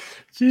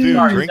 Dude,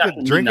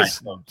 drink a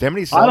how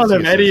many I don't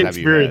have any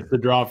experience to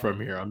draw from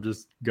here. I'm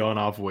just going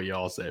off of what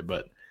y'all say.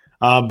 But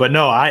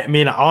no, I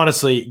mean,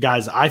 honestly,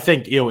 guys, I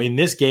think, in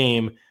this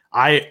game,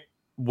 I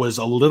was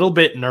a little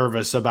bit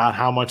nervous about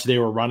how much they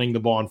were running the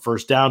ball on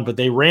first down, but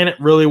they ran it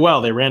really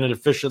well. They ran it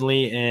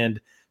efficiently. And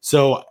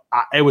so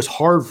it was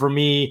hard for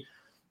me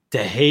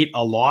to hate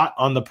a lot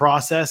on the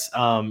process.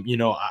 I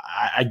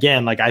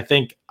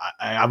think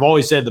I've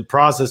always said the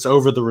process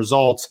over the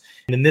results.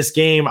 And in this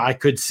game, I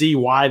could see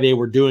why they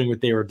were doing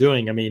what they were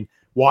doing. I mean,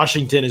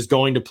 Washington is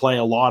going to play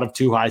a lot of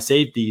 2 high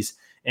safeties.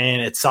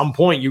 And at some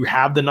point you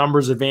have the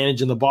numbers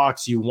advantage in the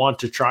box. You want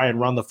to try and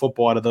run the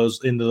football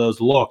into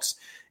those looks,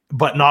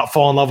 but not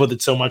fall in love with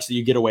it so much that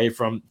you get away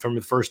from the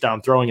first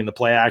down throwing in the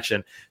play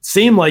action.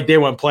 Seemed like they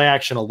went play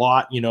action a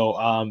lot,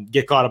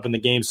 get caught up in the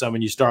game some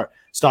and you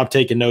stop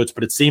taking notes,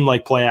 but it seemed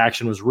like play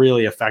action was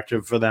really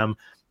effective for them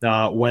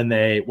when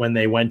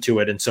they went to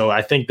it. And so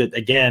I think that,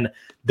 again,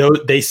 though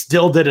they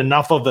still did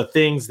enough of the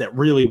things that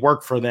really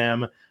work for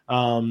them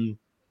and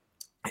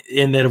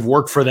that have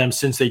worked for them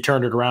since they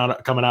turned it around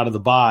coming out of the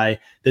bye,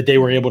 that they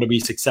were able to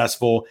be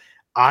successful.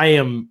 I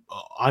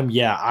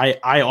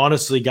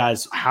honestly,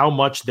 guys, how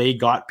much they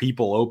got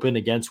people open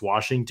against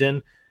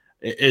Washington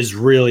is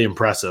really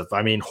impressive.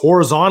 I mean,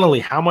 horizontally,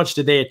 how much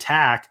did they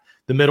attack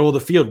the middle of the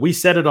field? We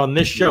said it on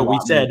this show. We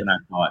said,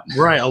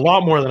 a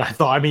lot more than I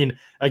thought. I mean,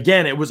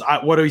 again, it was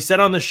what we said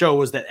on the show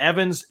was that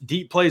Evans'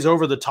 deep plays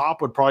over the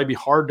top would probably be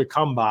hard to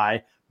come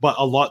by, but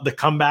the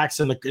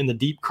comebacks in the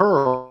deep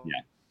curls,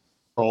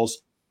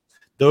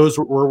 those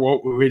were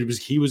what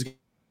he was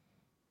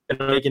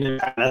making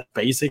it. That's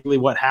basically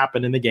what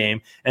happened in the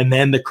game. And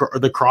then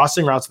the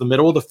crossing routes in the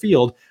middle of the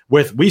field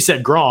we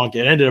said Gronk,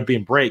 it ended up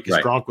being Brait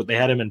because Gronk, they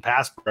had him in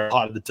pass a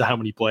lot of the time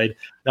when he played.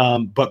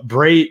 But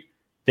Brait,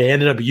 they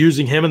ended up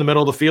using him in the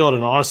middle of the field,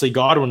 and honestly,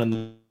 Godwin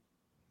in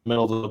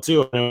middle of the field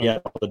too. I know he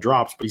had all the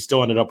drops, but he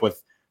still ended up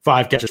with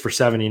 5 catches for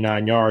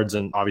 79 yards,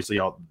 and obviously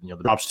all the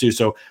drops too.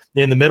 So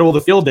in the middle of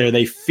the field there,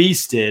 they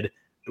feasted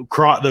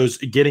those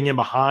getting in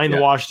behind the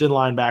Washington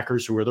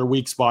linebackers who were their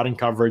weak spot in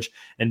coverage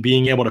and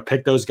being able to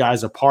pick those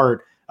guys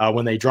apart.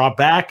 When they drop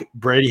back,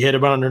 Brady hit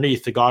him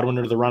underneath to Godwin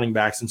or the running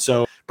backs. And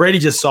so Brady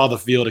just saw the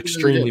field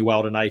extremely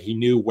well tonight. He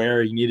knew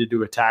where he needed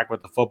to attack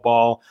with the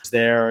football.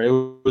 There, it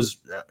was,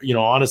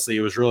 honestly,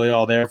 it was really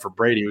all there for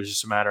Brady. It was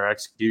just a matter of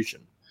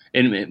execution.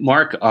 And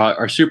Mark,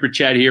 our super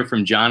chat here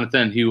from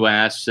Jonathan, who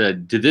asks,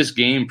 did this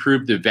game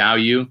prove the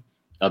value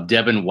of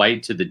Devin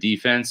White to the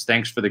defense?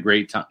 Thanks for the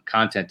great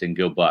content, and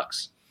go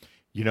Bucks.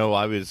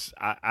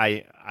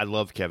 I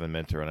love Kevin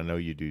Minter, and I know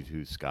you do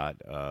too, Scott.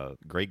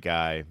 Great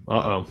guy.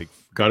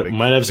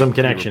 Might have some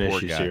connection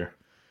issues here.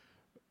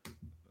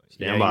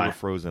 Stand by. You were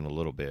frozen a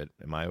little bit.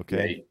 Am I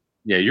okay?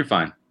 Yeah, you're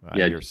fine.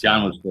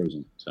 John was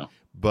frozen. So,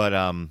 but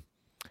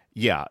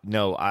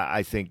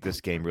I think this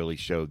game really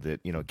showed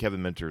that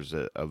Kevin Minter's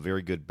a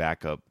very good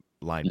backup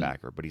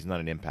linebacker, but he's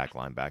not an impact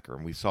linebacker,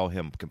 and we saw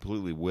him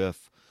completely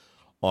whiff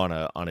on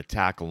a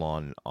tackle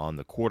on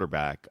the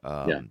quarterback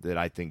that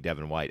I think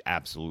Devin White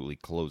absolutely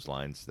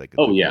clotheslines.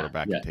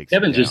 Quarterback takes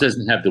Devin just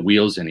doesn't have the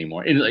wheels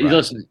anymore. And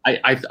listen,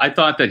 I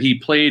thought that he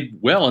played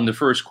well in the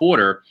first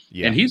quarter,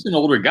 and he's an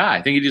older guy.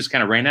 I think he just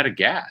kind of ran out of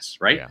gas,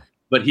 right? Yeah.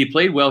 But he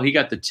played well. He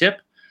got the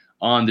tip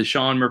on the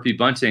Sean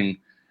Murphy-Bunting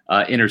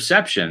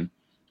interception.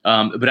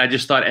 But I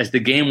just thought as the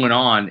game went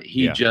on,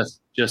 he just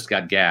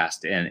got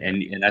gassed,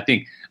 and I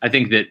think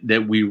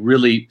that we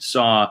really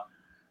saw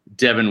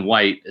Devin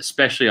White,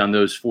 especially on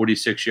those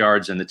 46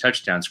 yards and the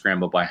touchdown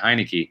scramble by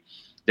Heineke.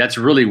 That's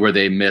really where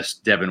they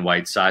missed Devin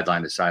White's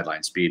sideline to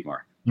sideline speed,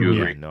 Mark. You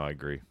agree? No, I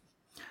agree.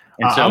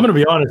 And so, I'm going to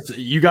be honest.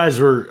 You guys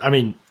were,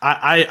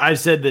 I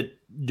said that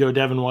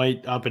Devin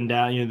White up and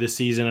down, this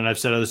season, and I've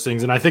said other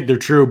things, and I think they're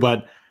true,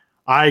 but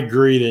I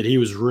agree that he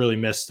was really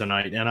missed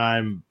tonight. And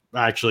I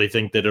actually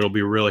think that it'll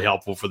be really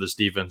helpful for this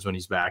defense when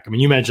he's back.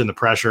 You mentioned the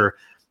pressure,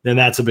 then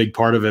that's a big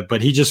part of it.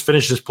 But he just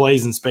finished his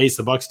plays in space.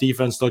 The Bucs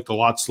defense looked a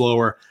lot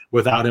slower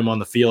without him on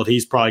the field.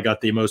 He's probably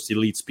got the most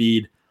elite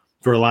speed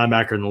for a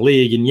linebacker in the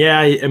league. And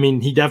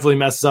he definitely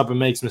messes up and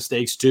makes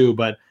mistakes too.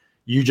 But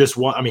you just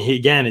want,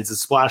 it's a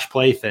splash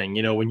play thing.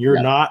 When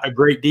you're not a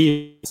great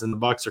defense, and the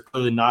Bucs are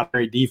clearly not a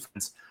great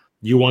defense,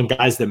 you want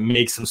guys that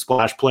make some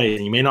splash plays.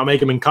 And you may not make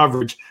them in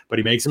coverage, but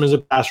he makes them as a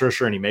pass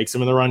rusher, and he makes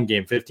them in the run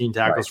game. 15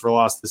 tackles for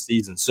loss this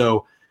season.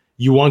 So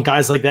you want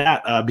guys like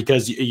that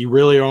because you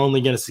really are only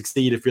going to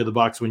succeed if you're the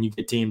Bucs when you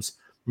get teams,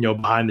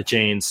 behind the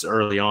chains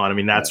early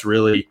on. That's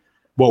really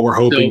what we're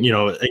hoping.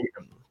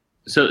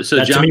 So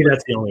John, to me,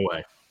 that's the only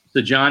way.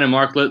 So John and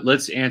Mark,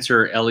 let's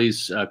answer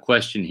Ellie's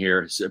question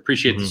here. So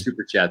appreciate the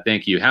super chat.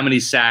 Thank you. How many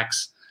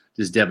sacks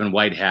does Devin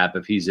White have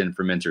if he's in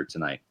for Minter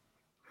tonight?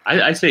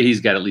 I say he's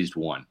got at least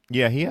one.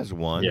 Yeah, he has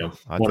one. Yeah,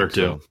 one or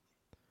two. So.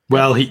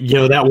 Well,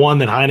 that one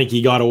that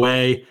Heineke got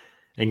away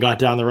and got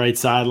down the right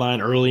sideline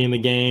early in the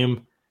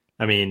game.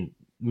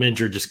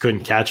 Minter just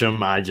couldn't catch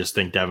him. I just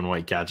think Devin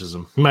White catches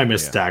him. He might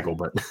miss the tackle,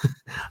 but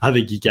I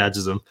think he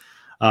catches him.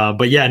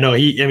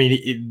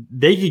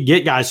 They could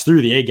get guys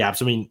through the A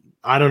gaps.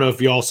 I don't know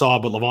if you all saw,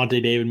 but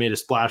Lavonte David made a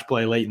splash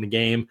play late in the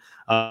game.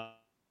 That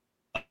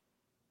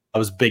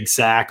was a big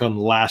sack on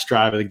the last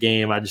drive of the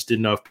game. I just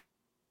didn't know if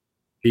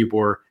people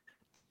were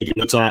taking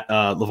notes on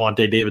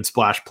Lavonte David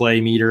splash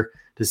play meter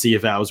to see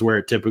if that was where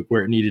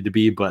it needed to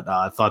be. But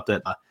I thought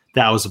that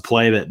that was a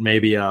play that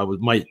maybe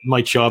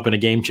might show up in a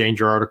game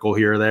changer article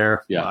here or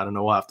there. Yeah, I don't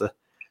know. We'll have to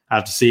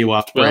see. We'll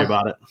have to pray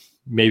about it.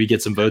 Maybe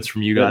get some votes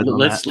from you guys.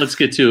 Let's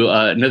get to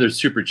another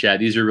super chat.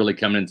 These are really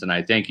coming in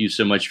tonight. Thank you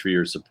so much for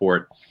your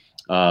support,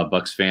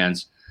 Bucs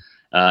fans.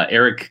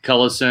 Eric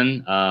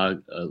Cullison,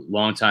 a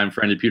longtime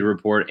friend of Pewter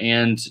Report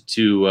and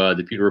to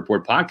the Pewter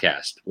Report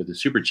podcast with the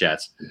super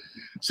chats.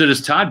 So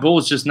does Todd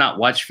Bowles just not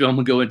watch film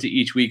and go into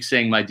each week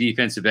saying my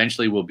defense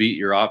eventually will beat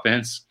your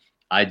offense?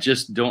 I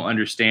just don't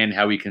understand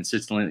how he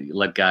consistently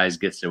let guys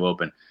get so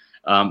open.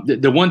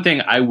 The one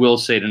thing I will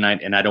say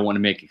tonight, and I don't want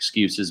to make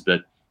excuses,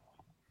 but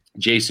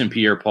Jason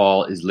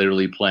Pierre-Paul is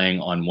literally playing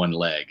on one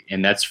leg,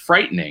 and that's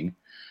frightening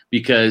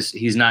because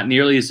he's not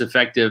nearly as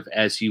effective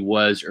as he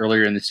was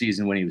earlier in the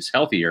season when he was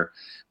healthier.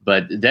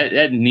 But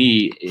that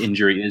knee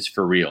injury is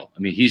for real.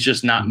 He's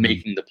just not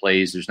making the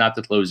plays. There's not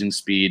the closing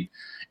speed,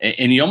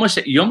 and you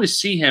almost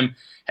see him.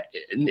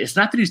 It's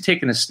not that he's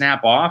taking a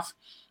snap off,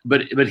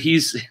 but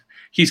he's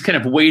kind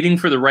of waiting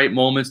for the right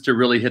moments to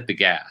really hit the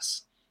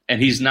gas.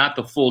 And he's not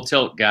the full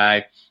tilt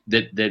guy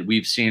that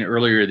we've seen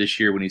earlier this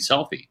year when he's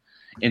healthy.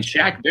 And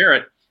Shaq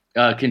Barrett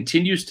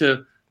continues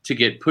to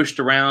get pushed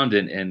around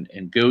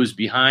and goes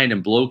behind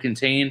and blow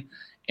contain.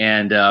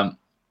 And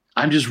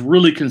I'm just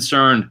really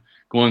concerned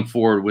going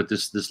forward with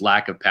this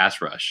lack of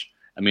pass rush.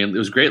 It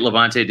was great.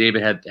 Lavonte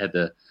David had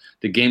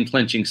the game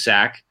clinching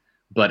sack,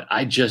 but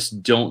I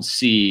just don't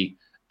see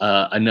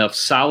enough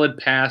solid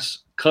pass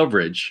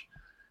coverage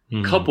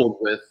coupled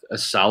with a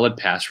solid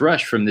pass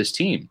rush from this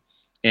team.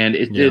 And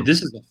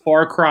this is a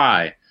far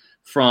cry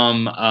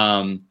from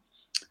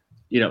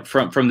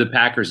the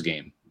Packers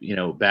game.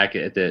 back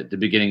at the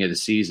beginning of the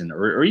season,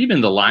 or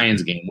even the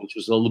Lions game, which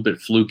was a little bit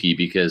fluky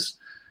because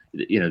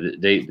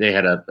they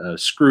had a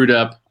screwed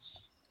up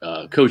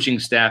coaching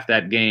staff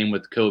that game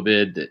with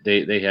COVID.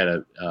 They had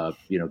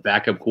a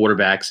backup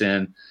quarterbacks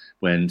in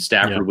when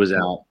Stafford was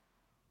out.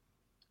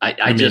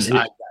 I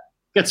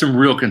got some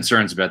real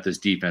concerns about this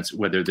defense,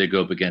 whether they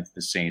go up against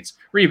the Saints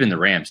or even the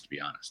Rams, to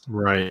be honest.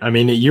 Right. I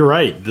mean, you're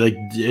right. Like,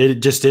 it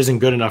just isn't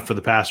good enough for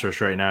the pass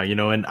rush right now,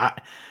 and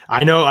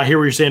I know I hear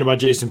what you're saying about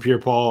Jason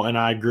Pierre-Paul, and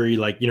I agree.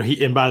 Like,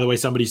 and by the way,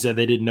 somebody said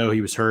they didn't know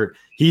he was hurt.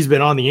 He's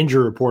been on the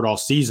injury report all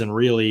season,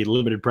 really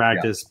limited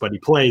practice, but he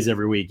plays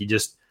every week. He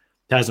just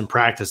hasn't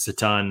practiced a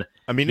ton.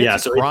 I mean,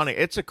 it's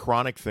a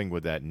chronic thing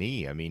with that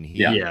knee. I mean,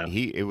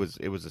 it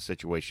was a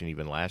situation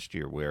even last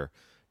year where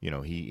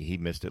he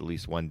missed at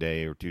least 1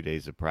 day or 2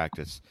 days of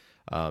practice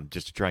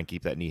just to try and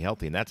keep that knee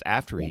healthy, and that's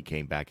after he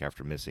came back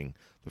after missing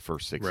the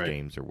first 6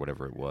 games or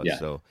whatever it was. Yeah.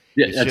 So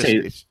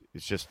it's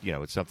just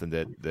it's something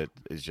that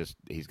is just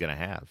he's going to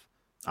have.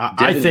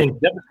 I think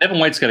Devin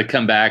White's got to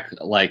come back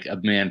like a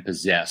man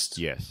possessed.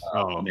 Yes.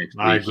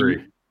 I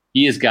agree.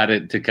 He has got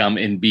to come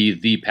and be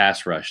the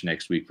pass rush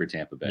next week for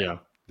Tampa Bay.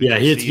 Yeah.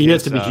 He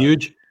has to be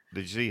huge.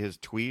 Did you see his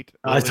tweet?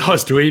 I saw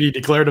his tweet. He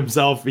declared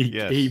himself.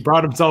 He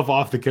brought himself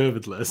off the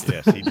COVID list.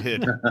 Yes, he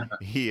did.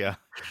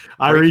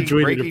 I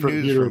retweeted breaking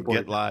news from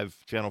Get Live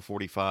Channel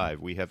 45.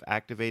 We have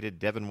activated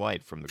Devin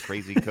White from the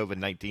crazy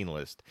COVID-19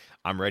 list.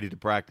 I'm ready to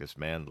practice,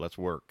 man. Let's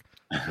work.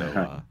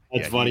 So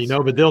that's funny.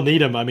 No, but they'll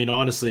need him. I mean,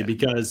 honestly,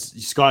 because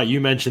Scott,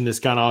 you mentioned this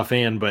kind of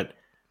offhand, but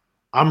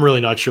I'm really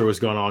not sure what's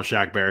going on with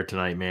Shaq Barrett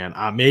tonight, man.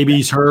 Maybe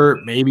he's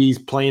hurt. Maybe he's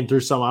playing through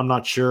something. I'm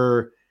not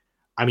sure.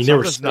 I mean, there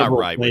were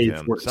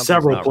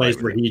several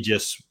plays where he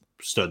just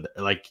stood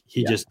there. Like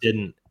he just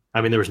didn't.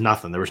 I mean, there was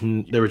nothing. There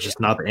was just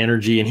not the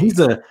energy. And he's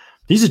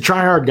a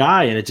try-hard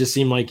guy, and it just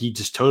seemed like he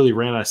just totally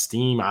ran out of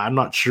steam. I'm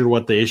not sure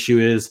what the issue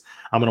is.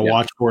 I'm going to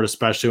watch for it,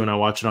 especially when I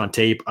watch it on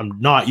tape. I'm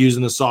not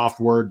using the soft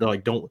word.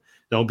 Like, don't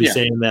be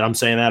saying that I'm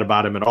saying that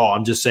about him at all.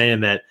 I'm just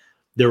saying that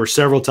there were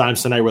several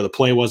times tonight where the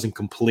play wasn't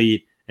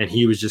complete, and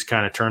he was just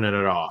kind of turning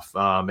it off.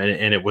 And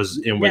it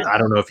was I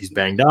don't know if he's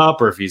banged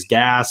up or if he's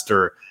gassed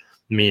or –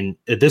 I mean,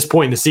 at this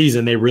point in the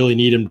season, they really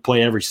need him to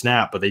play every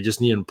snap, but they just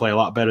need him to play a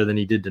lot better than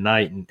he did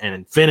tonight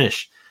and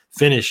finish.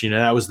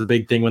 That was the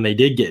big thing when they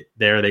did get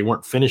there. They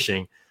weren't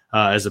finishing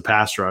as a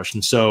pass rush.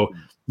 And so,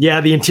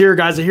 the interior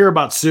guys, I hear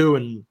about Sue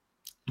and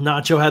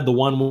Nacho had the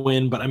one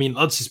win, but I mean,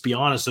 let's just be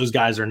honest. Those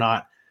guys are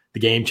not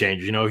the game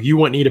changers. If you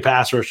wouldn't need a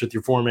pass rush with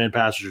your 4-man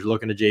pass rush, you're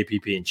looking at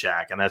JPP and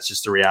Shaq, and that's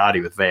just the reality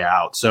with Vea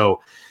out.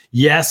 So,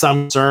 yes,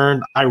 I'm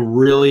concerned. I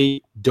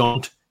really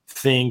don't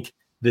think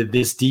that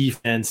this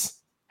defense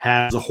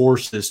has the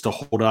horses to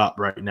hold up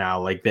right now.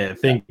 Like they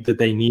think that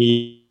they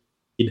need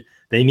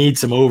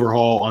some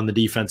overhaul on the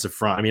defensive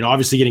front. I mean,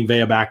 obviously getting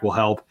Vea back will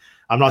help.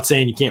 I'm not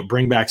saying you can't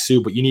bring back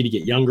Sue, but you need to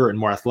get younger and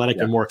more athletic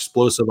and more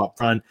explosive up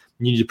front.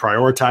 You need to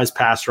prioritize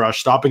pass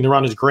rush. Stopping the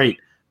run is great,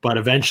 but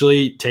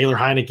eventually Taylor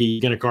Heineke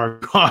is going to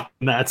carve off,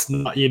 and that's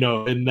not,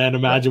 and then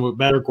imagine what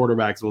better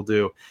quarterbacks will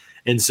do.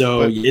 And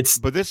so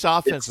but this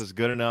offense is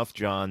good enough,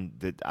 John,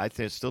 that I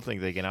still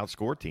think they can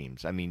outscore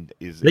teams. I mean,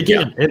 as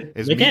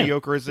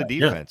mediocre as the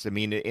defense. I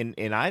mean,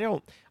 and I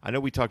know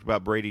we talked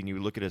about Brady, and you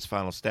look at his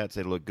final stats,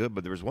 they look good,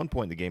 but there was one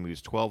point in the game he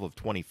was 12 of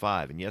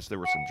 25, and yes, there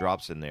were some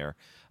drops in there,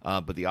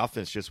 but the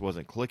offense just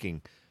wasn't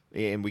clicking.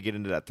 And we get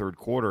into that third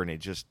quarter, and it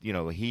just,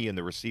 he and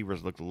the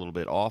receivers looked a little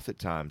bit off at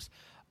times.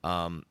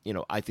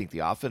 I think the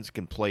offense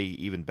can play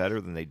even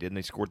better than they did, and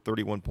they scored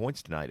 31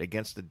 points tonight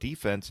against the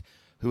defense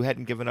who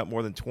hadn't given up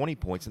more than 20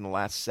 points in the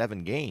last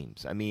 7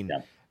 games. I mean,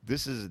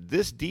 this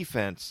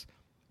defense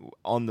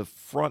on the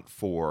front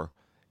four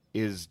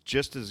is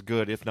just as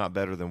good, if not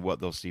better, than what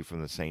they'll see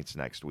from the Saints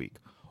next week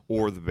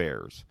or the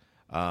Bears.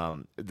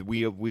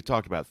 We've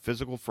talked about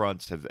physical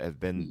fronts have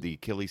been the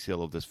Achilles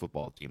heel of this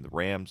football team. The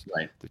Rams,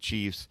 the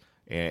Chiefs,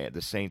 and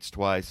the Saints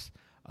twice.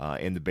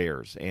 And the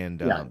Bears,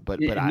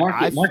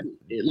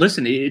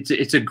 listen,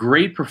 it's a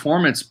great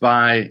performance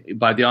by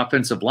the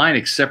offensive line,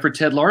 except for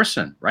Ted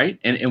Larson, right?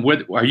 And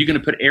are you going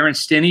to put Aaron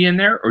Stinney in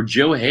there or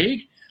Joe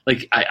Haig?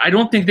 Like, I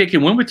don't think they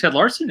can win with Ted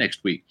Larson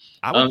next week.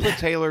 I would put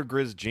Taylor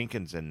Grizz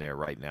Jenkins in there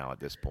right now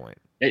at this point.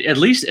 At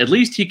least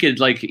he could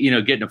get in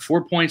a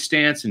 4-point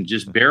stance and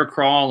just bear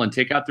crawl and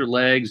take out their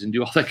legs and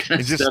do all that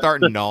kind of stuff. Just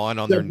start gnawing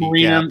on their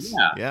kneecaps.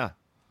 Yeah.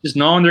 Just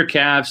gnawing their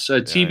calves.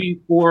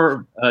 TB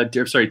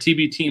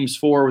Teams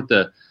 4 with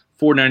the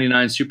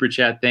 $4.99 super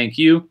chat. Thank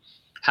you.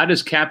 How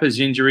does Kappa's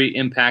injury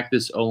impact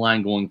this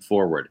O-line going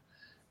forward?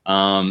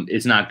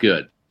 It's not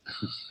good.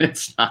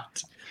 It's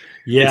not.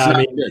 Yeah, it's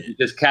not good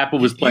because Kappa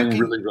was playing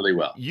really, really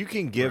well. You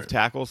can give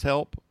tackles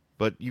help,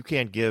 but you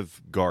can't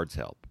give guards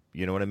help.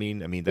 You know what I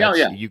mean? I mean, that's,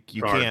 you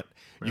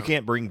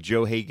can't bring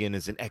Joe Hagan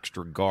as an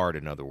extra guard.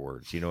 In other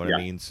words, you know what I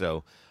mean.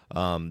 So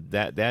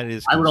that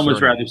is. I would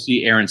almost rather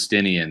see Aaron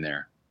Stinney in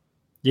there.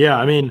 Yeah,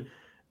 I mean,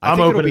 I'm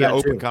open to that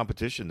open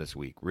competition this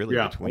week, really,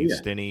 between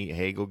Stinney,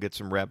 Hagel get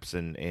some reps,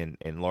 and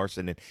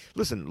Larson. And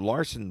listen,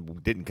 Larson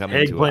didn't come into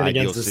an ideal playing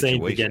against the situation.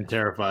 Saints again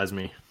terrifies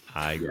me.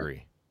 I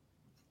agree.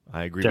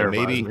 I agree. But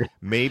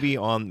maybe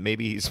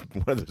he's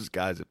one of those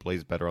guys that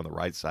plays better on the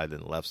right side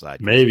than the left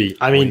side. Maybe.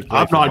 I mean,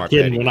 I'm not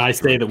kidding when I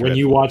say that when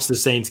you watch the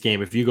Saints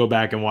game, if you go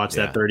back and watch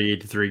that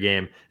 38-3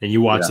 game and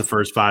you watch the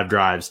first 5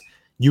 drives,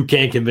 you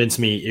can't convince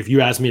me. If you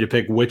ask me to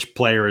pick which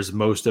player is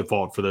most at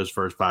fault for those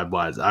first 5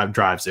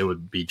 drives, it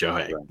would be Joe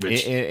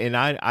Haeg. And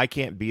I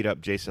can't beat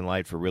up Jason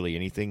Light for really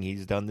anything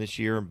he's done this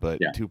year,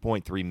 but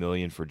 $2.3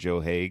 million for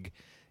Joe Haeg.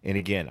 And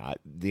again,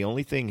 the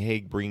only thing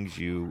Haeg brings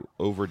you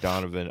over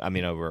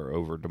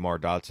over DeMar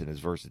Dotson is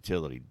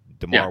versatility.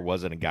 DeMar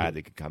wasn't a guy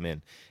that could come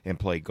in and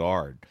play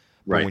guard.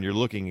 But when you're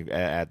looking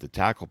at the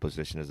tackle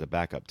position as a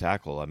backup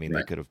tackle, I mean,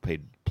 they could have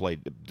played.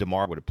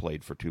 DeMar would have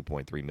played for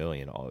 $2.3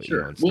 million.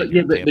 Sure. But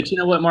you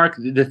know what, Mark?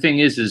 The thing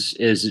is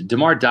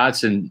DeMar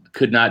Dotson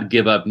could not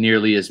give up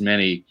nearly as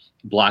many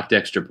blocked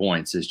extra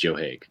points as Joe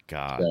Haeg.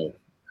 God. So,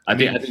 I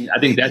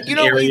think that's an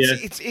area.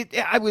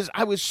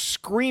 I was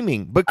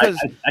screaming because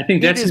I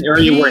think that's an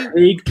area where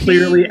Haeg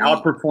clearly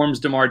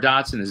outperforms DeMar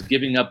Dotson is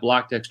giving up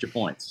blocked extra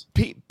points.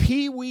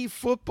 Pee-wee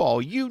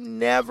football,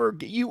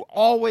 you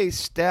always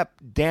step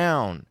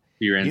down.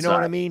 You're inside. You know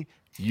what I mean?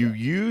 You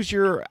use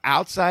your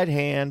outside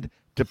hand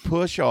to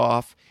push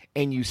off,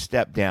 and you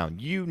step down.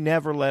 You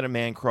never let a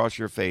man cross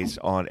your face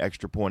on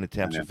extra point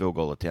attempts or field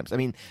goal attempts. I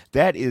mean,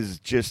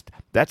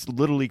 that's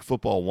Little League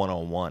football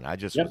 101. I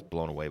just was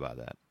blown away by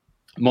that.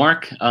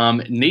 Mark,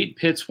 Nate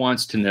Pitts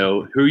wants to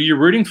know who you're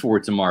rooting for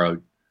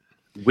tomorrow.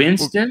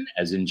 Winston,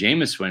 as in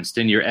Jameis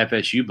Winston, your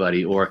FSU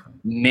buddy, or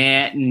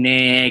Matt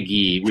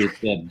Nagy with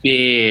the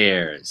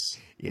Bears?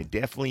 Yeah,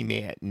 definitely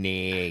Matt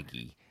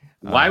Nagy.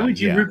 Why would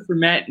you root for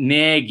Matt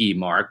Nagy,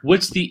 Mark?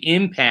 What's the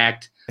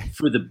impact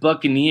for the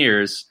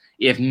Buccaneers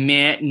if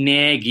Matt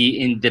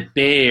Nagy and the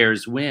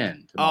Bears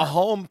win tomorrow? A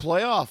home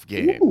playoff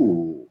game.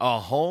 Ooh. A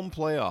home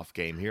playoff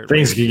game here.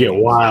 Things could get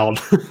wild.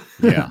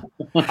 Yeah.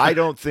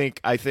 Trevor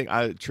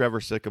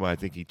Sikkema, I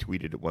think he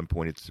tweeted at one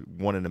point, it's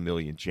 1 in a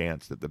million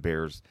chance that the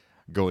Bears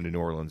go into New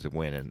Orleans and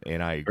win.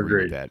 And I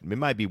agree with that. It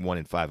might be 1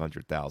 in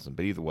 500,000,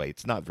 but either way,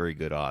 it's not very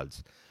good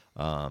odds.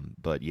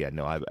 But yeah,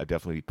 no, I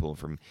definitely be pulling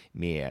from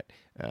Matt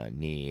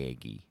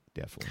Nagy.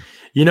 Definitely.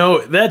 You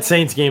know, that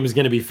Saints game is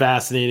going to be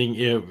fascinating,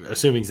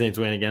 assuming Saints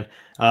win again,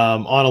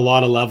 on a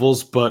lot of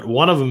levels. But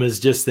one of them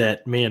is just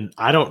that, man,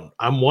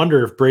 I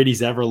wonder if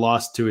Brady's ever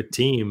lost to a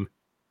team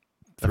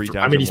 3 times.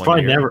 I mean, he's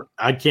probably year. never.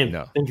 I can't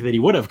think that he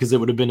would have, because it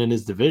would have been in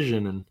his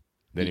division, and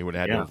then he would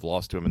have had to have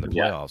lost to him in the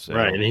playoffs. So.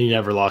 Right, and he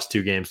never lost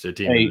 2 games to a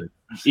team. Hey,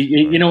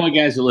 you know what,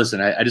 guys?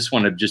 Listen, I just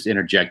want to just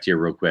interject here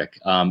real quick.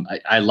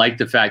 I like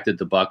the fact that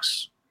the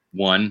Bucs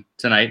won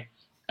tonight.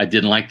 I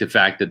didn't like the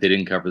fact that they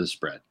didn't cover the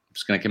spread. I'm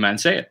just going to come out and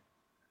say it.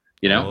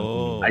 You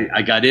know,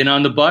 I got in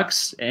on the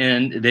Bucs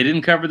and they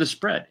didn't cover the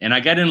spread, and I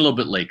got in a little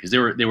bit late because they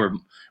were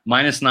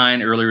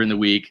 -9 earlier in the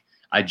week.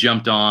 I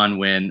jumped on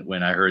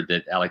when I heard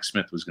that Alex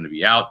Smith was going to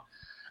be out,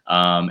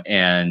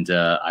 and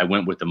I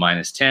went with the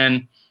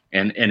 -10.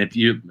 And if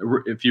you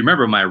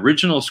remember, my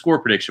original score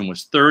prediction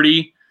was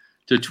 30-20.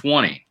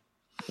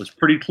 It was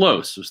pretty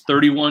close. It was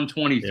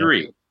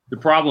 31-23. Yeah. The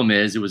problem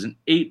is it was an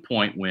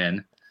 8-point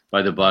win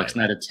by the Bucs,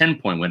 not a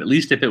 10-point win. At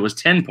least if it was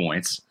 10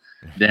 points,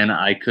 then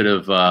I could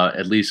have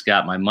at least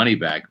got my money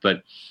back.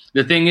 But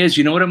the thing is,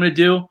 you know what I'm going to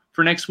do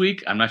for next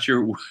week? I'm not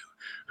sure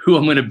who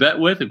I'm going to bet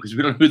with, because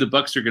we don't know who the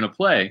Bucs are going to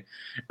play.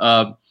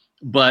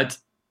 But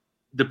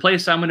the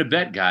place I'm going to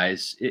bet,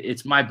 guys,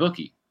 it's my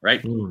bookie,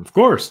 right? Of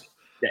course.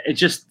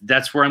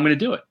 That's where I'm going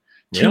to do it.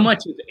 Too much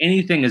of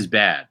anything is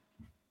bad,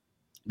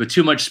 but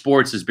too much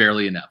sports is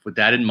barely enough. With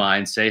that in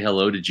mind, say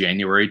hello to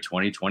January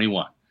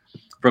 2021.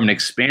 From an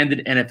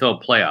expanded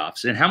NFL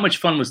playoffs. And how much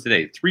fun was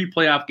today? 3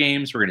 playoff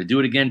games. We're going to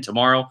do it again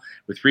tomorrow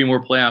with 3 more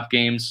playoff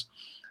games.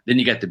 Then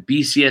you got the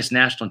BCS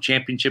National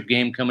Championship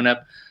game coming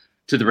up,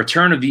 to the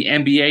return of the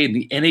NBA and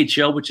the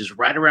NHL, which is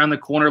right around the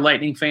corner,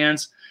 Lightning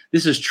fans.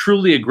 This is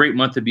truly a great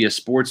month to be a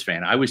sports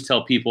fan. I always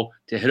tell people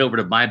to head over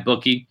to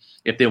MyBookie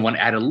if they want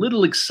to add a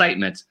little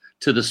excitement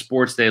to the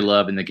sports they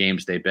love and the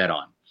games they bet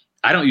on.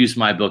 I don't use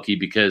MyBookie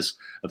because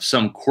of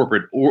some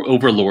corporate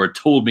overlord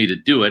told me to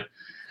do it.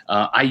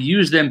 I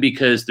use them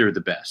because they're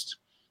the best.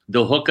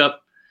 They'll hook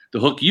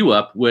you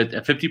up with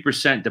a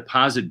 50%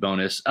 deposit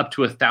bonus up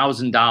to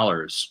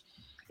 $1,000.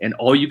 And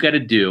all you got to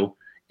do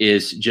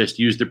is just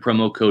use the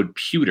promo code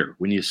PEWTER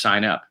when you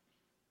sign up.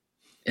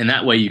 And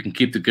that way you can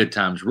keep the good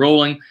times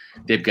rolling.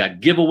 They've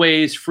got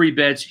giveaways, free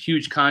bets,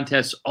 huge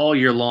contests all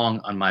year long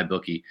on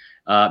MyBookie.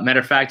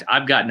 Matter of fact,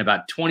 I've gotten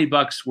about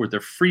 $20 worth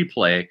of free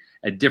play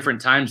at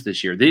different times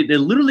this year. They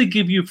literally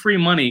give you free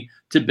money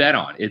to bet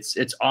on.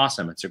 It's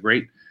awesome. It's a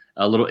great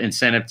little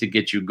incentive to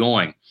get you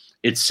going.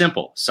 It's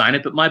simple. Sign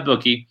up at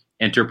MyBookie,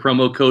 enter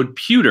promo code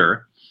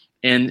PEWTER,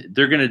 and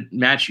they're going to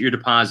match your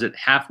deposit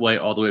halfway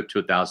all the way up to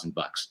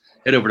 $1,000.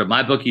 Head over to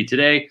MyBookie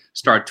today.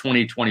 Start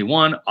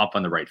 2021 off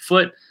on the right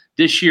foot.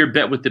 This year,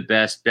 bet with the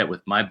best. Bet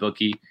with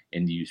MyBookie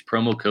and use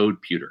promo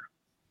code PEWTER.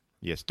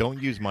 Yes, don't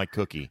use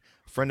MyCookie.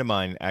 A friend of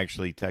mine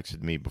actually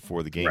texted me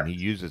before the game. Right. He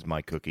uses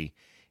MyCookie,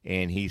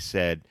 and he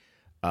said,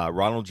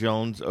 Ronald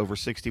Jones over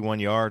 61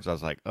 yards. I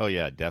was like, oh,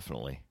 yeah,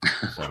 definitely.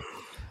 So,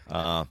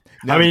 Now,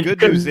 I mean,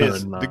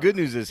 the good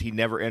news is he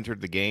never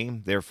entered the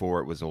game. Therefore,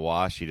 it was a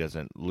wash. He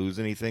doesn't lose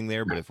anything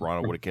there. But if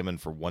Ronald would have come in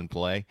for one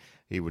play,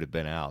 he would have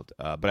been out.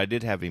 But I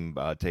did have him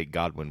take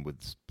Godwin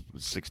with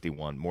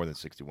 61, more than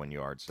 61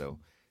 yards. So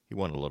he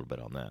won a little bit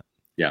on that.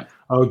 Yeah.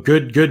 Oh,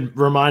 good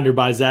reminder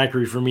by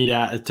Zachary for me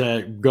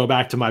to go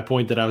back to my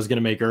point that I was going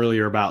to make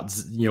earlier about,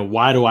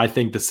 why do I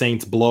think the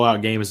Saints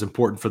blowout game is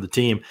important for the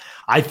team?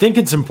 I think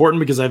it's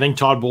important because I think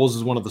Todd Bowles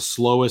is one of the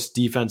slowest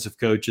defensive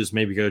coaches,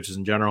 maybe coaches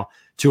in general,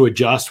 to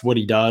adjust what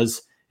he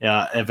does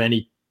of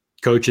any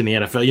coach in the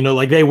NFL.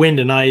 Like they win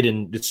tonight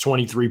and it's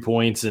 23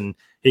 points and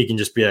he can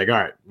just be like, all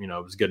right,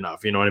 it was good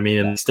enough. You know what I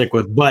mean? And stick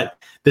with.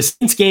 But the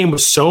Saints game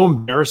was so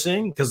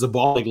embarrassing because the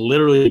ball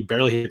literally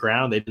barely hit the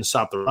ground. They didn't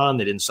stop the run.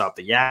 They didn't stop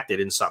the yak. They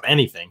didn't stop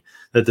anything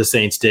that the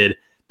Saints did.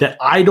 That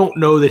I don't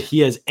know that he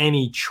has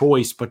any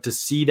choice but to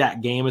see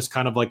that game as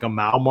kind of like a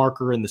mile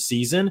marker in the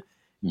season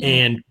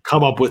and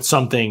come up with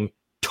something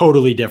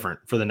totally different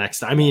for the next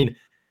time. I mean,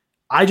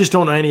 I just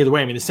don't know any other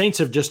way. I mean, the Saints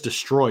have just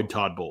destroyed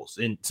Todd Bowles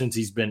since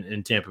he's been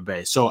in Tampa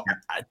Bay. So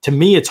to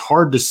me, it's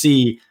hard to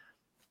see.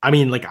 I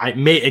mean,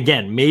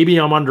 maybe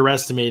I'm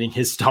underestimating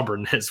his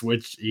stubbornness,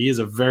 which he is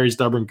a very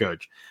stubborn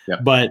coach. Yeah.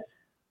 But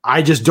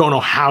I just don't know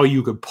how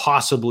you could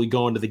possibly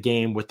go into the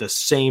game with the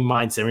same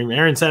mindset. I mean,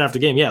 Aaron said after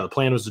the game, the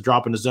plan was to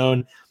drop in the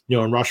zone,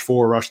 and rush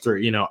 4, rush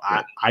 3.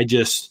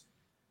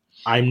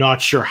 I'm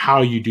not sure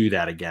how you do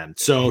that again.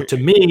 So to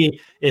me,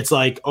 it's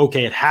like,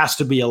 okay, it has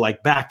to be a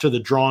back to the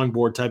drawing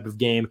board type of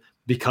game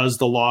because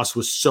the loss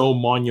was so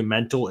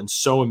monumental and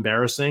so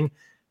embarrassing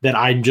that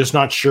I'm just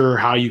not sure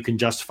how you can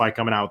justify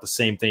coming out with the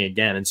same thing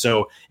again. And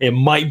so it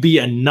might be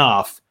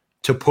enough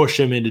to push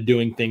him into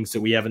doing things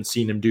that we haven't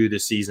seen him do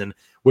this season,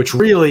 which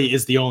really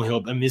is the only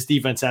hope. I mean, this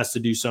defense has to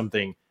do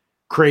something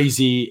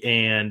crazy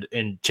and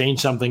change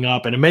something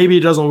up. And maybe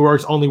it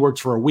only works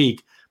for a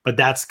week, but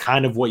that's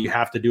kind of what you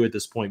have to do at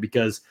this point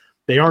because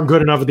they aren't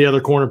good enough at the other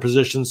corner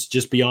positions,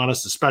 just be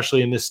honest,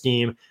 especially in this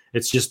scheme.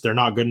 It's just they're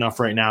not good enough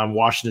right now. And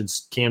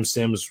Washington's Cam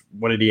Sims,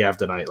 what did he have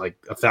tonight?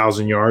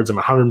 1,000 yards.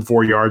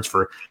 104 yards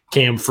for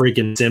Cam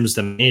freaking Sims,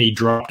 and he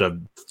dropped a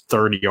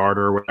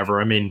 30-yarder or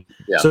whatever. I mean,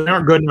 So they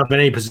aren't good enough in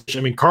any position.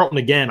 I mean, Carlton,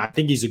 again, I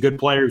think he's a good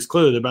player. He's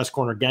clearly the best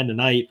corner again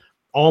tonight.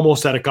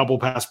 Almost had a couple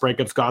pass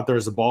breakups, got there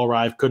as the ball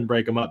arrived, couldn't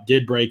break him up,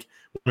 did break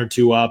 1 or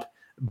 2 up.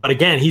 But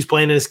again, he's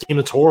playing in this game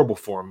that's horrible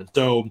for him. And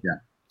so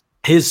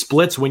his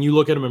splits, when you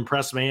look at him in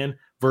press man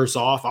versus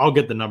off, I'll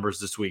get the numbers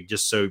this week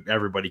just so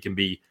everybody can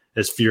be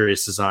as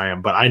furious as I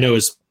am. But I know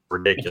it's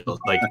ridiculous.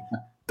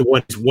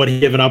 What he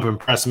given up in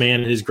press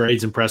man, his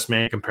grades in press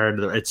man compared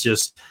to it's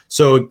just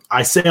so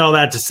I say all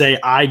that to say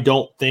I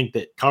don't think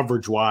that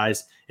coverage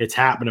wise it's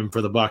happening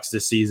for the Bucs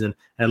this season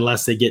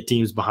unless they get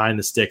teams behind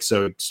the stick.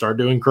 So start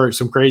doing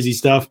some crazy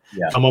stuff,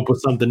 come up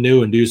with something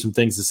new and do some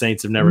things the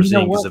Saints have never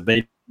seen because if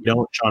they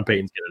don't, Sean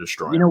Payton's going to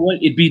destroy. You know what?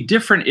 It'd be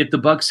different if the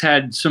Bucs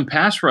had some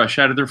pass rush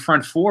out of their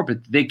front four, but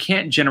they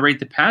can't generate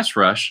the pass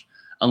rush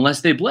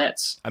unless they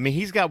blitz. I mean,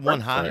 he's got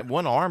one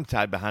arm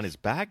tied behind his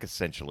back,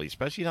 essentially,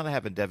 especially not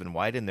having Devin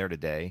White in there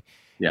today.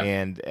 Yeah.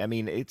 And I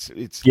mean, it's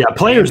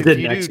players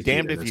didn't execute.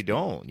 Damned if you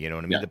don't. You know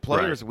what I mean? The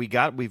players we've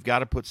got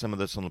to put some of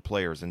this on the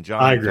players. And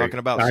John, talking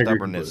about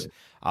stubbornness,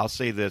 I'll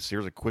say this.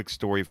 Here's a quick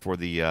story for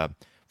the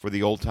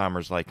old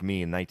timers like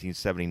me in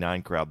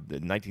 1979 crowd.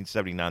 In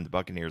 1979, the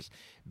Buccaneers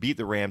beat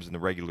the Rams in the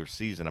regular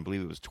season. I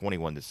believe it was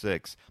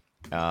 21-6.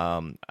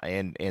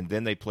 And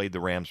then they played the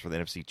Rams for the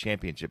NFC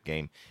Championship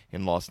game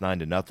and lost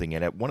 9-0.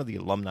 And at one of the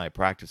alumni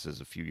practices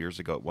a few years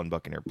ago at One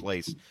Buccaneer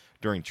Place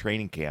during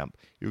training camp,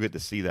 you'll get to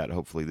see that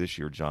hopefully this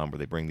year, John, where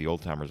they bring the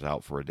old timers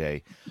out for a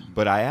day.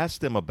 But I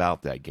asked them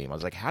about that game. I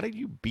was like, how did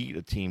you beat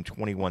a team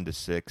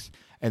 21-6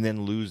 and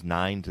then lose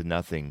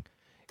 9-0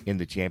 in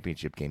the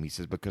championship game? He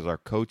says, because our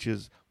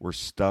coaches were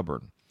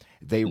stubborn.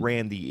 They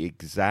ran the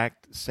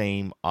exact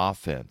same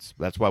offense.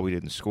 That's why we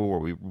didn't score.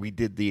 We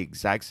did the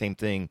exact same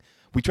thing.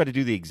 We tried to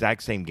do the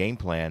exact same game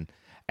plan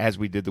as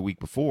we did the week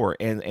before,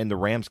 and the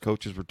Rams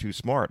coaches were too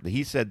smart.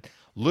 He said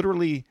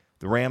literally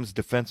the Rams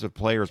defensive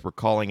players were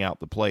calling out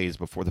the plays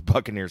before the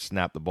Buccaneers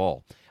snapped the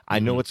ball. I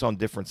know it's on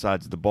different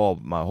sides of the ball,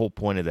 but my whole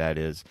point of that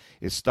is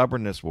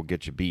stubbornness will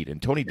get you beat. And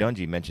Tony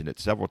Dungy mentioned it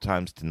several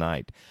times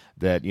tonight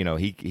that,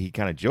 he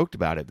kind of joked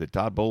about it, that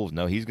Todd Bowles,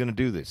 he's going to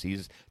do this.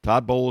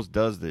 Todd Bowles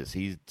does this.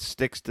 He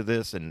sticks to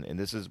this, and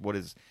this is what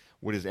his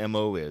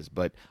MO is.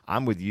 But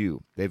I'm with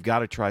you. They've got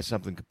to try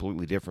something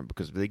completely different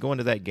because if they go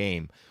into that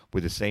game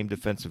with the same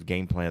defensive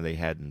game plan they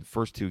had in the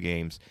first 2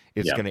 games,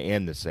 it's going to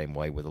end the same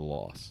way with a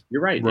loss.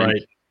 You're right.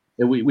 Right.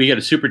 And we got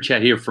a super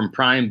chat here from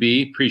Prime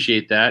B.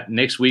 Appreciate that.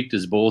 Next week,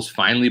 does Bowles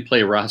finally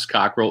play Ross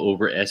Cockrell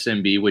over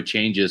SMB? What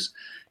changes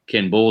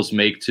can Bowles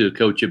make to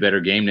coach a better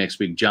game next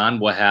week? John,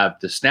 we'll have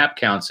the snap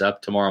counts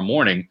up tomorrow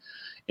morning,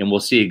 and we'll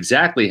see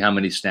exactly how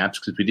many snaps,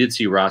 because we did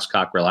see Ross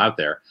Cockrell out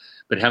there,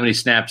 but how many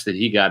snaps that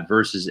he got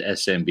versus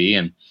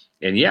SMB.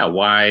 And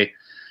why,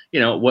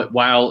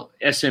 while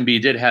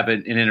SMB did have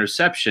an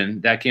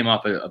interception, that came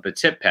off a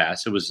tip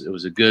pass. It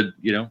was a good,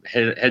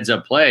 heads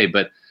up play,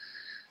 but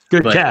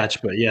good catch,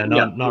 but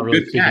not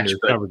really speaking to his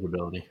coverage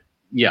ability.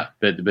 Yeah,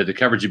 but the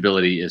coverage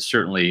ability is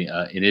certainly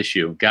an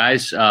issue.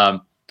 Guys,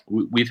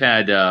 we've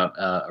had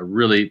a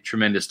really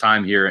tremendous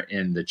time here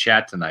in the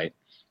chat tonight.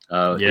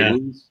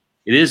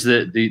 It is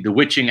the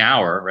witching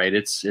hour, right?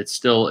 It's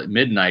still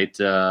midnight,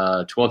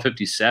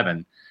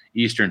 12:57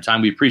 Eastern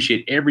time. We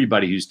appreciate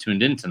everybody who's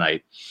tuned in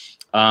tonight.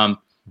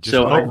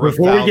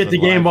 Before we get to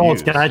game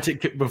balls, can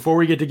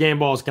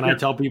I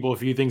tell people a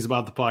few things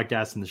about the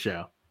podcast and the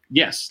show?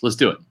 Yes, let's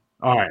do it.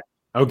 All right.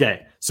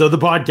 Okay. So the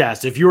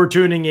podcast, if you were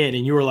tuning in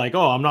and you were like,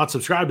 oh, I'm not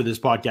subscribed to this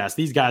podcast,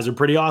 these guys are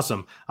pretty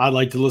awesome, I'd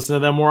like to listen to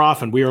them more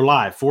often. We are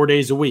live 4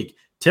 days a week.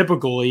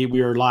 Typically,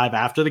 we are live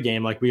after the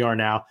game like we are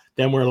now.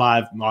 Then we're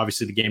live,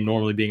 obviously the game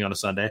normally being on a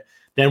Sunday.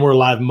 Then we're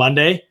live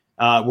Monday.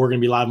 We're going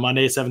to be live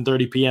Monday at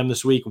 7:30 p.m.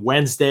 this week,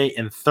 Wednesday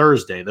and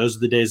Thursday. Those are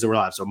the days that we're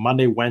live. So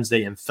Monday,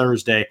 Wednesday, and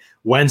Thursday.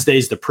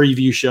 Wednesday's the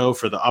preview show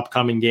for the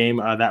upcoming game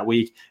that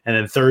week. And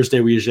then Thursday,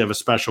 we usually have a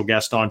special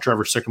guest on.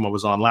 Trevor Sycamore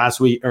was on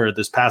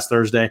this past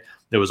Thursday.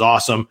 It was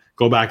awesome.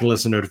 Go back and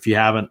listen to it if you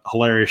haven't.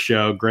 Hilarious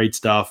show. Great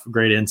stuff.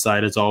 Great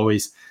insight as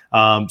always.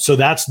 So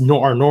that's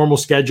our normal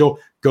schedule.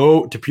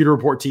 Go to Pewter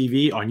Report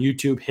TV on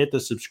YouTube, hit the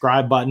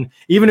subscribe button.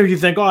 Even if you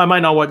think, I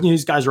might not watch,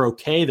 these guys are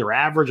okay, they're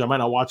average, I might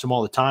not watch them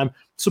all the time,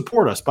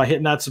 support us by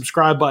hitting that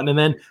subscribe button. And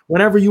then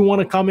whenever you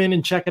want to come in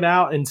and check it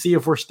out and see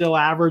if we're still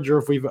average or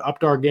if we've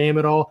upped our game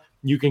at all,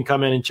 you can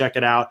come in and check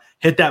it out.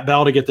 Hit that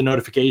bell to get the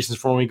notifications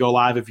for when we go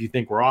live if you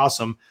think we're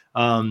awesome.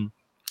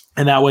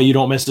 And that way you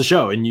don't miss the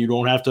show and you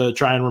don't have to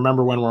try and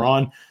remember when we're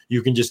on.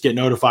 You can just get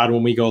notified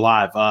when we go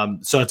live.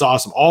 So it's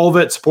awesome. All of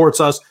it supports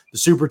us. The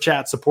super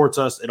chat supports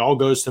us. It all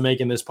goes to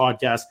making this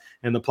podcast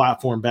and the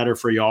platform better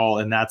for y'all.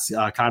 And that's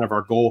kind of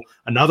our goal.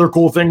 Another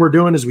cool thing we're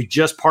doing is we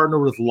just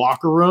partnered with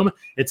Locker Room.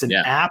 It's an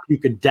app. You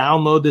can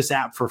download this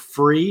app for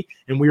free.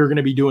 And we are going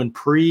to be doing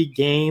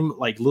pre-game,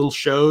 like little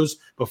shows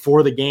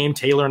before the game.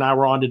 Taylor and I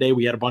were on today.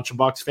 We had a bunch of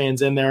Bucs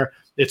fans in there.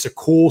 It's a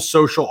cool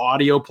social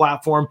audio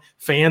platform.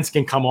 Fans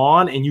can come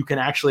on and you can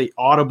actually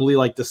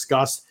audibly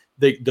discuss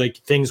the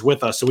things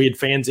with us. So we had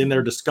fans in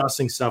there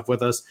discussing stuff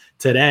with us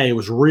today. It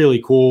was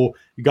really cool.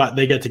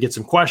 They get to get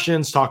some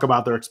questions, talk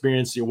about their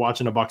experience. You're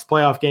watching a Bucs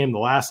playoff game the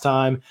last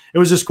time. It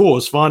was just cool. It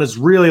was fun. It's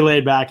really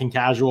laid back and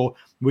casual.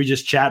 We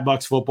just chat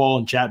Bucs football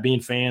and chat being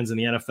fans in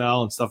the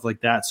NFL and stuff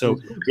like that. So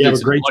we have a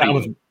great time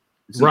with.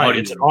 Right.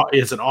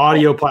 It's an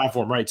audio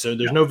platform, right? So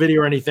there's no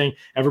video or anything.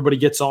 Everybody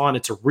gets on.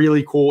 It's a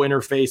really cool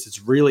interface.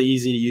 It's really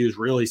easy to use,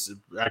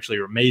 actually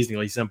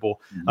amazingly simple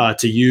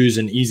to use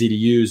and easy to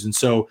use. And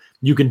so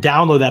you can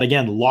download that.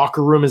 Again,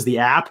 Locker Room is the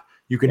app.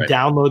 You can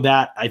download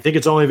that. I think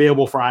it's only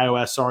available for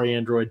iOS. Sorry,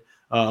 Android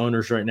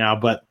owners right now,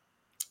 but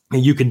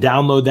you can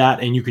download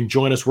that and you can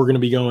join us. We're going to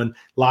be going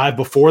live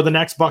before the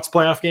next Bucs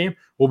playoff game.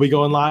 We'll be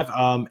going live.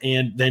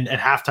 And then at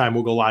halftime,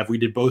 we'll go live. We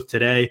did both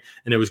today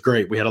and it was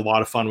great. We had a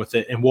lot of fun with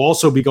it. And we'll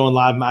also be going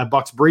live my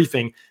Bucs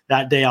briefing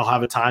that day. I'll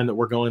have a time that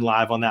we're going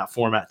live on that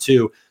format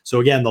too. So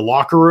again, the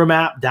Locker Room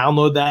app,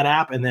 download that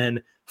app and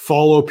then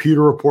follow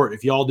Pewter Report.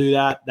 If y'all do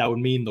that, that would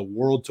mean the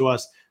world to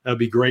us. That would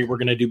be great. We're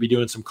going to be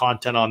doing some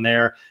content on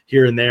there,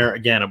 here and there.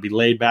 Again, it'll be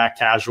laid back,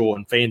 casual,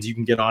 and fans, you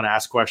can get on,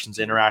 ask questions,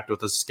 interact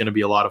with us. It's going to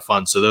be a lot of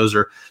fun. So those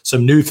are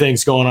some new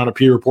things going on at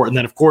Pewter Report. And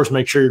then, of course,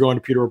 make sure you're going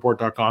to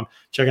pewterreport.com,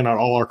 checking out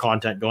all our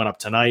content going up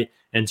tonight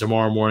and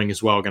tomorrow morning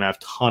as well. We're going to have a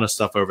ton of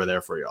stuff over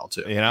there for y'all,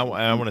 too. And I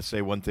want to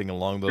say one thing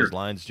along those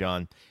lines,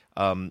 John.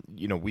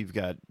 We've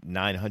got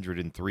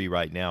 903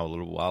 right now. A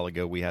little while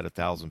ago, we had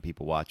 1,000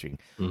 people watching.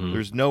 Mm-hmm.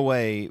 There's no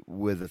way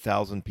with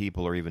 1,000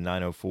 people or even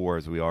 904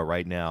 as we are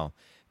right now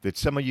that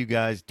some of you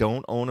guys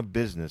don't own a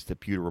business that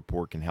Pewter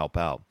Report can help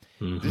out.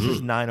 Mm-hmm. This is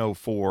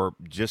 904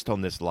 just on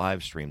this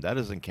live stream. That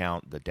doesn't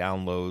count the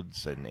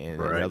downloads and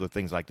other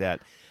things like that.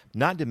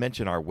 Not to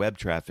mention our web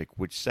traffic,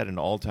 which set an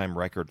all-time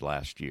record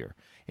last year.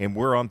 And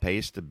we're on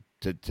pace to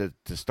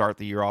start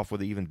the year off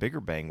with an even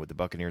bigger bang with the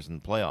Buccaneers in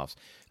the playoffs.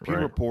 Pewter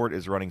Report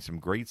is running some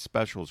great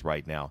specials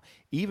right now.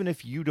 Even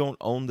if you don't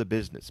own the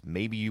business,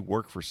 maybe you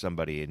work for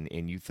somebody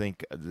and you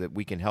think that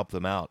we can help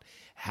them out,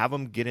 have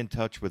them get in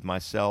touch with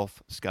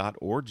myself, Scott,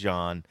 or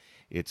John.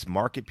 It's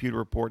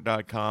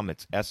mark@pewterreport.com.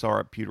 It's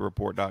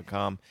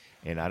sr@pewterreport.com.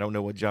 And I don't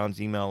know what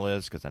John's email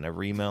is because I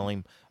never email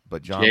him.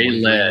 But John,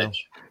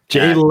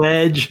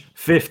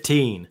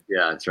 JLedge15.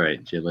 Yeah, that's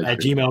right. JLedge at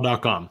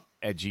gmail.com.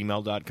 At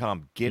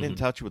gmail.com. Get in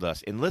touch with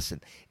us. And listen,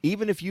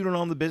 even if you don't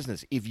own the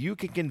business, if you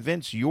can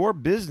convince your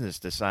business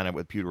to sign up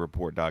with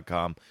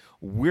pewterreport.com,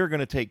 we're going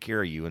to take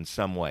care of you in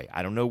some way.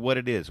 I don't know what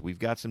it is. We've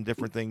got some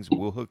different things.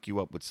 We'll hook you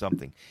up with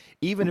something.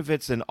 Even if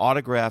it's an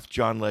autographed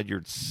John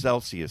Ledyard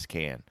Celsius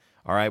can.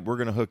 All right, we're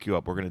going to hook you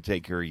up. We're going to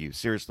take care of you.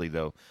 Seriously,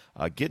 though,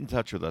 get in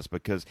touch with us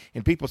because,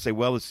 and people say,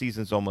 well, the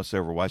season's almost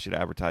over. Why should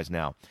I advertise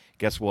now?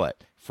 Guess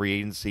what? Free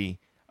agency,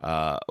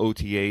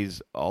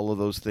 OTAs, all of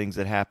those things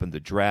that happen, the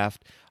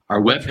draft. Our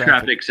web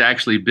traffic's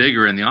actually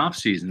bigger in the off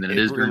season than it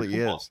is during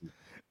football.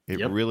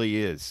 It really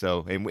is.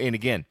 So, and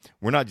again,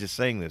 we're not just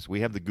saying this.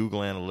 We have the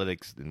Google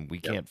Analytics, and we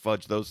can't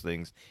fudge those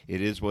things.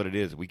 It is what it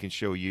is. We can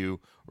show you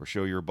or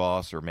show your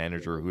boss or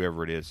manager or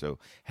whoever it is. So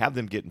have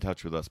them get in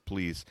touch with us,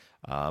 please,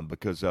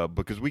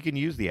 because we can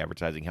use the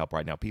advertising help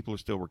right now. People are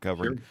still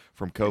recovering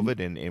from COVID,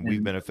 and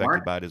we've been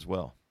affected by it as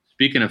well.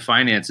 Speaking of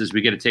finances,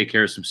 we got to take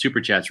care of some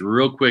super chats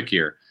real quick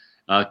here.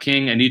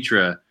 King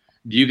Anitra,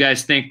 do you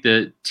guys think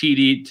the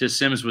TD to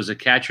Sims was a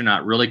catch or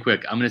not? Really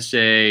quick, I'm going to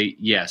say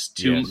yes.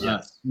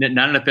 Yes.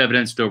 Not enough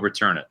evidence to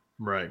overturn it.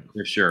 Right.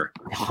 For sure.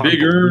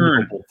 Big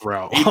earn. Unbelievable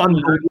throw.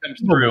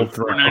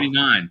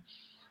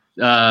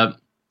 $4.99.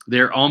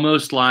 They're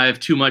almost live,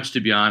 too much to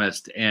be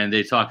honest, and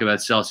they talk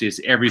about Celsius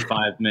every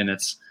 5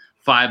 minutes.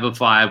 5 of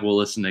 5 will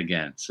listen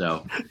again.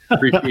 So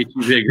appreciate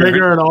you, Big Earn.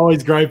 Big Earn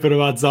always griping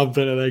about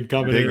something and then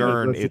coming Big in. Big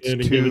Earn, it's 2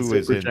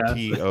 as in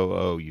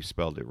T-O-O. You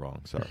spelled it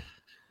wrong. Sorry.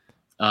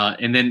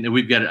 And then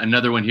we've got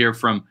another one here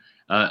from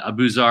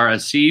Abuzar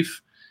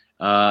Asif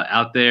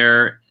out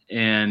there.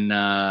 And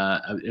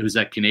it was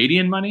that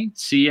Canadian money,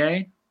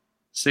 CA,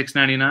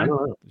 $6.99. I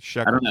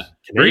don't know.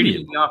 Brady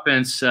in the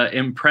offense,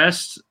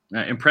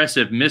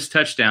 impressive missed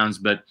touchdowns,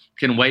 but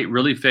can White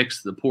really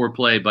fix the poor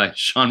play by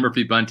Sean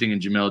Murphy-Bunting and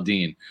Jamel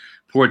Dean?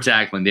 Poor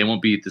tackling. They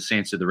won't beat the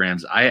Saints or the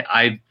Rams.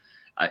 I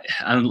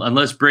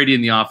unless Brady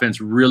and the offense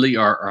really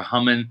are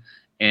humming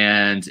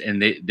and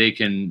they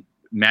can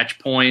match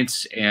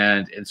points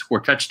and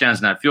score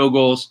touchdowns, not field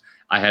goals.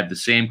 I have the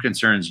same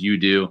concerns you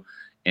do.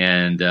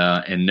 And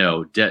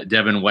no,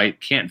 Devin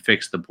White can't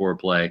fix the poor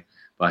play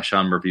by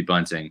Sean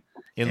Murphy-Bunting.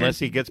 Unless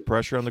he gets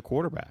pressure on the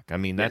quarterback. I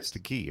mean, that's the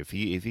key. If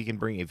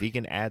he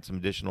can add some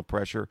additional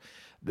pressure,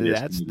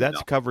 that's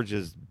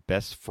coverage's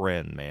best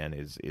friend, man,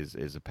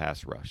 is a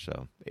pass rush.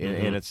 So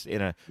and it's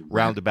in a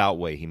roundabout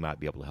way, he might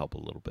be able to help a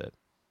little bit.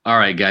 All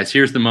right, guys,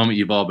 here's the moment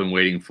you've all been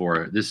waiting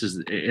for. This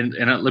is and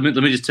let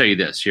me just tell you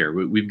this here.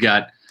 We've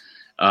got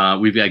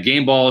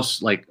game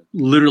balls like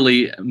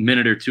literally a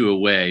minute or two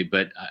away,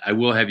 but I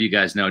will have you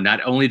guys know, not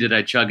only did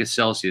I chug a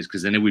Celsius,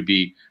 because then it would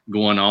be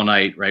going all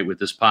night, right, with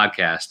this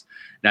podcast.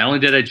 Not only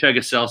did I chug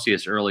a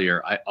Celsius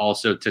earlier, I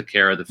also took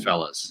care of the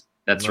fellas.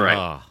 That's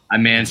right. I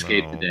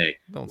manscaped today.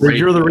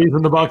 You're the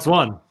reason the Bucs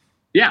won.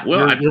 Yeah,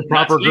 well, you're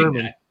proper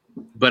grooming.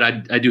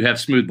 But I do have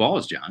smooth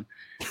balls, John.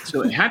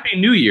 So happy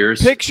New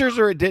Year's. Pictures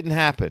or it didn't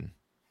happen?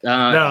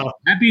 No.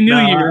 Happy New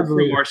Year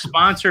from our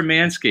sponsor,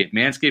 Manscaped.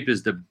 Manscaped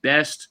is the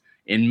best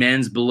in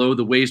men's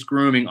below-the-waist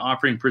grooming,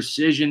 offering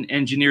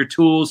precision-engineered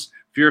tools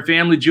for your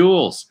family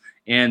jewels.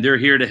 And they're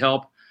here to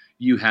help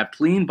you have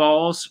clean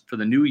balls for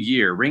the new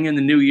year. Ring in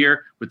the new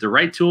year with the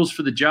right tools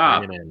for the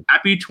job.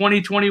 Happy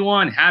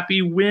 2021.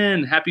 Happy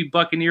win. Happy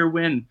Buccaneer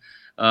win,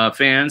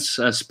 fans.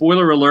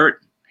 Spoiler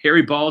alert,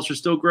 hairy balls are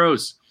still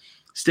gross.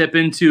 Step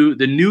into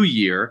the new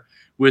year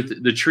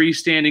with the tree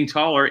standing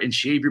taller and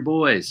shave your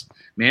boys.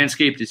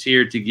 Manscaped is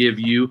here to give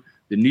you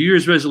the New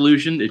Year's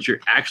resolution that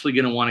you're actually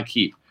going to want to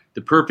keep.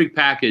 The perfect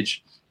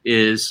package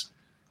is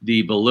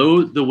the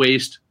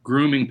below-the-waist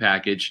grooming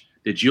package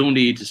that you'll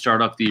need to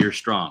start off the year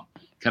strong.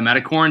 Come out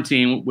of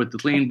quarantine with the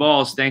clean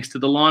balls thanks to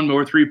the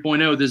Lawnmower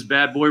 3.0, this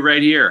bad boy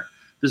right here.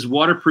 This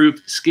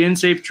waterproof,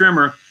 skin-safe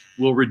trimmer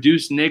will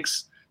reduce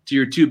nicks to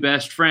your two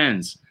best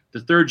friends. The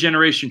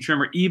third-generation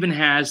trimmer even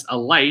has a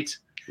light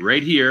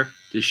right here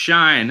to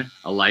shine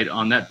a light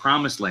on that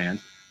promised land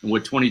and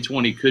what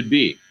 2020 could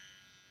be.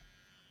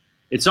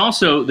 It's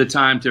also the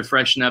time to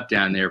freshen up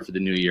down there for the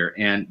new year,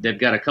 and they've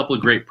got a couple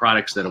of great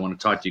products that I want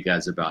to talk to you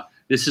guys about.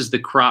 This is the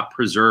Crop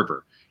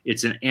Preserver.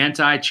 It's an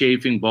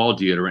anti-chafing ball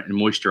deodorant and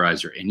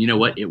moisturizer, and you know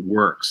what? It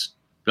works.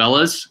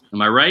 Fellas,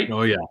 am I right?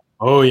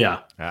 Oh, yeah.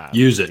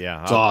 Use it.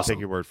 Yeah, it's I'll awesome.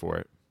 take your word for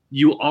it.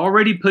 You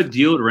already put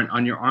deodorant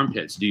on your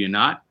armpits, do you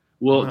not?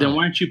 Well, then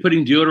why aren't you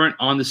putting deodorant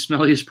on the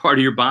smelliest part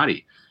of your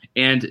body?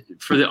 And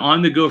for the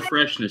on-the-go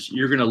freshness,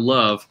 you're going to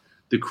love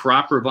the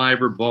Crop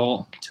Reviver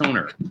Ball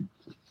Toner,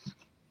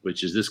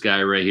 which is this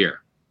guy right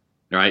here.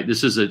 All right,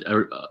 this is a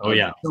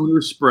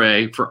toner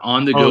spray for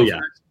on-the-go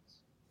freshness.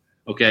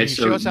 Okay, Can you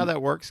show us how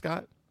that works,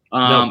 Scott?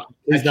 I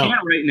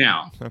can't right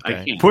now.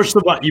 Okay. I can't. Push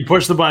the button. You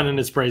push the button and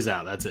it sprays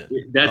out. That's it.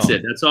 That's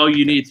it. That's all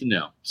you need to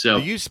know. So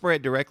do you spray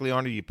it directly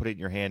on, or you put it in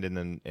your hand and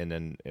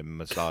then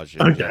massage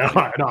it? Okay, all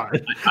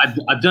right.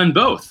 I've done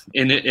both,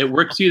 and it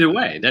works either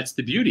way. That's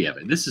the beauty of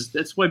it.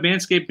 That's why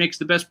Manscaped makes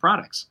the best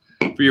products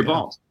for your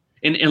balls.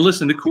 And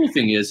listen, the cool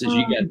thing is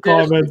you get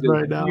comments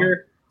right now.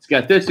 Here. It's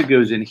got this. It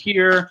goes in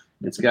here.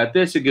 It's got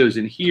this. It goes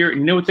in here.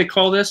 And you know what they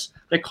call this?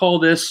 They call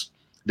this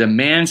the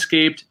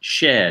Manscaped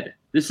Shed.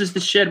 This is the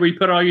shed where you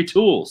put all your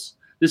tools.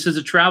 This is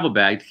a travel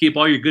bag to keep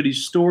all your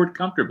goodies stored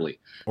comfortably.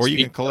 Or you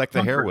can collect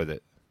the hair with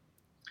it.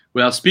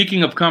 Well,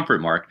 speaking of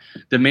comfort, Mark,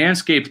 the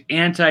Manscaped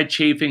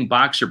anti-chafing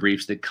boxer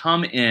briefs that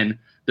come in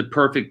the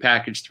Perfect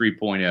Package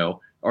 3.0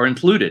 are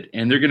included,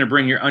 and they're going to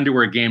bring your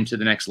underwear game to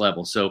the next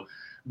level. So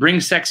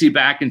bring sexy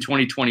back in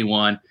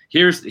 2021.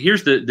 Here's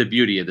the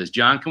beauty of this.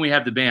 John, can we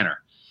have the banner?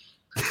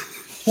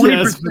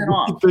 20%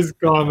 off. This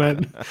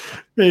comment.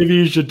 Maybe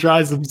you should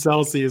try some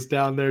Celsius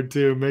down there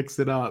too. Mix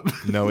it up.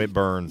 No, it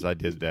burns. I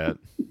did that.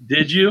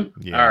 Did you?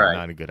 Yeah, all right.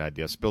 Not a good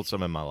idea. Spilled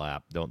some in my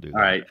lap. Don't do that.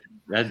 All right.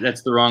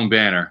 That's the wrong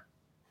banner.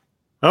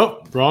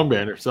 Oh, wrong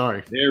banner.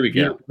 Sorry. There we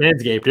go.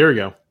 Manscaped. Here we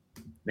go.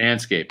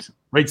 Manscaped.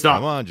 Wait, stop.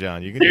 Come on,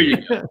 John. You can There you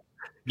go.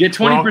 Get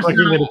 20% off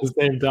at the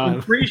same time.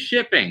 and free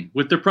shipping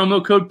with the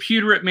promo code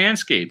Pewter at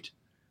Manscaped.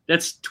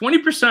 That's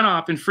 20%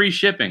 off and free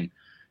shipping.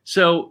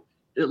 So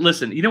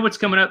listen, you know what's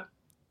coming up?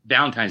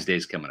 Valentine's Day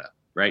is coming up,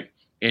 right?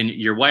 And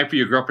your wife or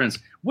your girlfriend's,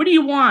 what do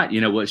you want?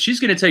 You know what? She's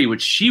going to tell you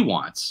what she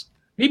wants.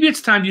 Maybe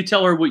it's time you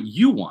tell her what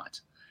you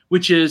want,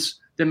 which is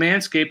the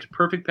Manscaped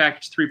Perfect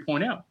Package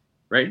 3.0,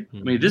 right? Mm-hmm.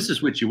 I mean, this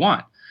is what you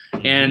want.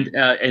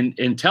 Mm-hmm.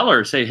 And tell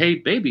her, say, hey,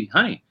 baby,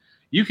 honey,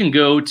 you can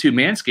go to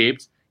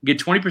Manscaped, get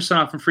 20%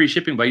 off and free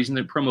shipping by using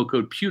the promo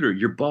code Pewter.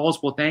 Your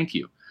balls will thank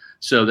you.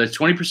 So that's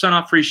 20%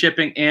 off free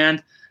shipping.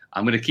 And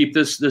I'm going to keep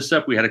this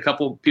up. We had a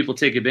couple people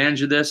take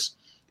advantage of this.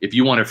 If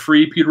you want a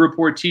free Pewter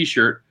Report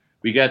t-shirt,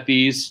 we got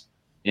these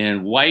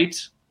in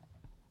white,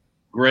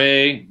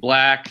 gray,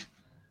 black.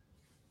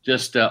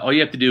 Just all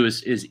you have to do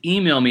is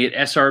email me at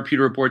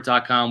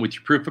srpewterreport.com with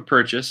your proof of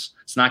purchase.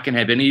 It's not going to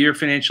have any of your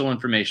financial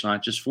information on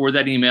it. Just forward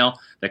that email,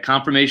 that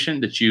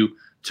confirmation that you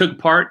took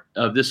part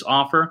of this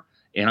offer,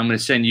 and I'm going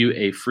to send you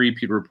a free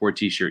Pewter Report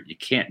t-shirt. You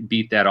can't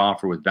beat that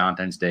offer with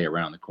Valentine's Day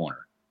around the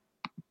corner.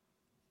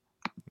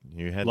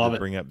 You had to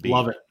bring up beat.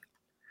 Love it.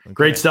 Okay.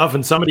 Great stuff.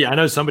 And I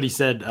know somebody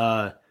said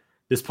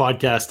this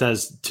podcast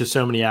has to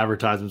so many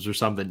advertisements or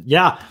something.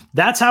 Yeah,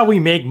 that's how we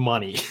make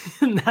money.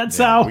 That's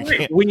how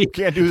we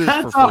can't do this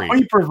that's for free. how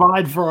we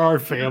provide for our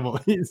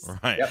families.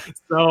 Right. Yep.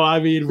 So I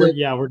mean, we're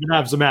gonna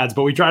have some ads,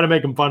 but we try to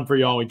make them fun for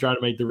y'all. We try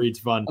to make the reads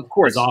fun, of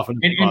course, as often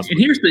as possible.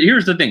 And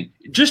here's the thing: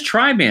 just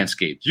try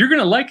Manscaped. You're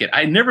gonna like it.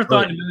 I never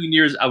thought in a million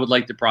years I would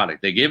like the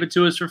product. They gave it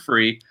to us for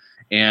free,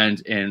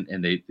 and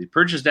they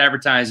purchased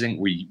advertising.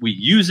 We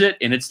use it,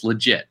 and it's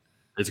legit.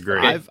 It's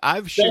great.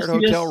 I've shared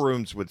hotel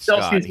rooms with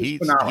Scott. He's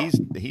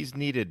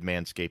needed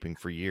manscaping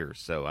for years,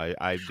 so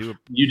I do.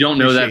 You don't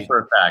know that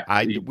for a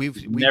fact.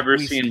 We've never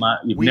seen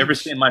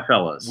my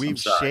fellas. We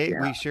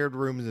shared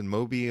rooms in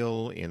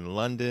Mobile, in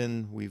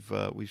London. We've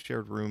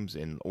shared rooms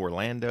in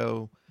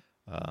Orlando.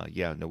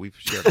 We've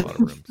shared a lot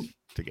of rooms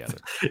together.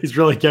 He's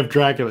really kept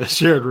track of the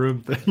shared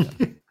room thing.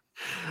 Yeah.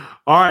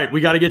 All right, we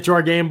got to get to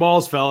our game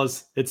balls,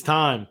 fellas. It's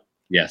time.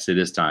 Yes, it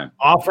is time.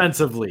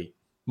 Offensively,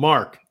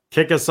 Mark,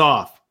 kick us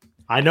off.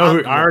 I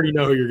already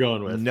know who you're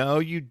going with. No,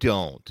 you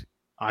don't.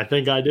 I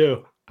think I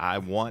do. I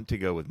want to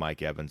go with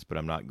Mike Evans, but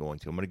I'm not going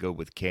to. I'm going to go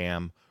with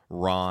Cam,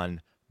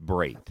 Ron,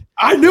 Brate.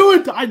 I knew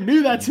it. I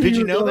knew that's who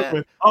you were going that?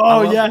 With.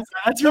 Oh, yes.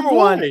 That's number your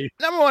one. boy.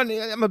 Number one,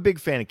 I'm a big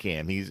fan of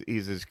Cam. He's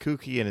as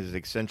kooky and as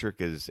eccentric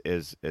as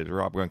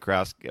Rob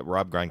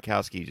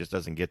Gronkowski. He just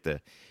doesn't get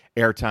the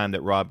airtime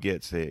that Rob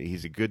gets.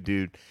 He's a good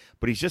dude,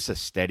 but he's just a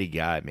steady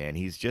guy, man.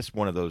 He's just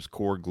one of those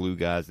core glue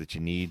guys that you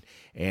need,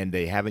 and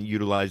they haven't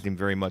utilized him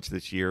very much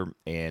this year.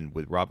 And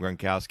with Rob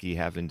Gronkowski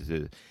having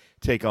to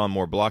take on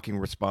more blocking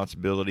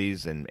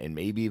responsibilities and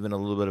maybe even a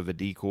little bit of a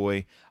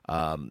decoy,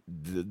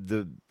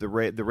 the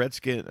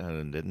Redskins,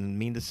 I didn't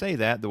mean to say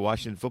that, the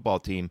Washington football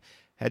team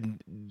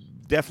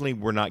definitely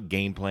were not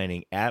game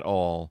planning at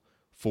all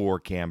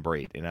for Cam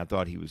Brate, and I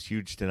thought he was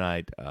huge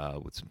tonight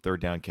with some third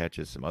down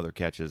catches, some other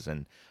catches,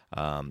 and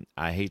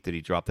I hate that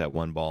he dropped that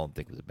one ball. I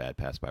think it was a bad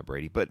pass by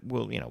Brady, but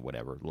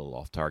whatever, a little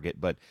off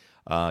target. But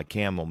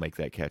Cam will make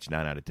that catch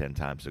 9 out of 10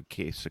 times. So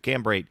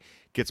Cam Brate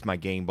gets my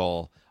game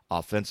ball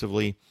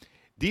offensively.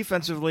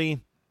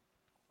 Defensively,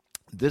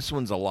 this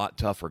one's a lot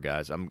tougher,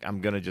 guys. I'm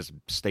going to just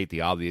state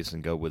the obvious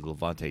and go with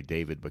Lavonte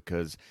David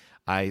because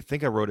I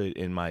think I wrote it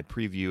in my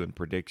preview and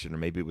prediction, or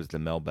maybe it was the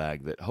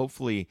mailbag, that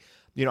hopefully –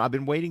 I've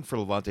been waiting for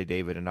Lavonte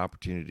David an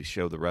opportunity to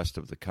show the rest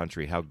of the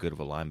country how good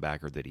of a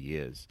linebacker that he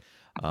is.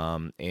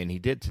 And he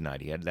did tonight.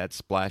 He had that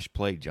splash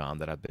play, John,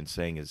 that I've been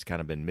saying has kind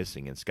of been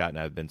missing, and Scott and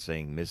I have been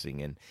saying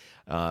missing. And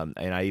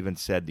I even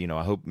said,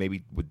 I hope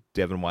maybe with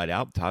Devin White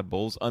out, Todd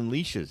Bowles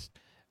unleashes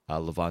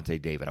Lavonte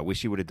David. I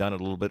wish he would have done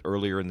it a little bit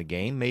earlier in the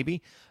game,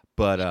 maybe,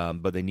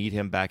 but they need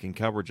him back in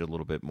coverage a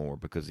little bit more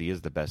because he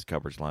is the best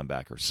coverage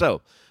linebacker.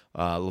 So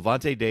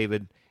Lavonte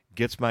David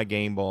gets my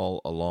game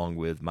ball along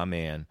with my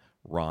man,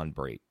 Ron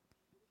Brate.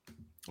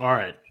 All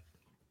right.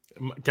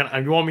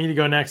 You want me to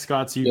go next,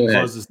 Scott, so you can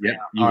close this down?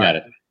 Yeah, you got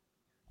it.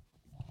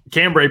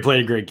 Cam Brate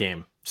played a great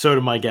game. So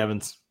did Mike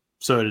Evans.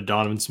 So did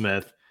Donovan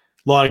Smith.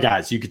 A lot of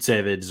guys, you could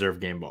say they deserve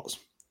game balls.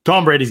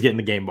 Tom Brady's getting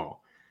the game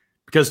ball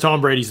because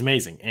Tom Brady's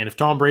amazing. And if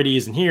Tom Brady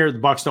isn't here, the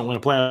Bucs don't win a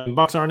playoff. The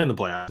Bucs aren't in the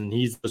playoffs, and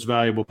he's the most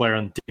valuable player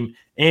on the team.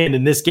 And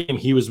in this game,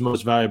 he was the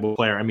most valuable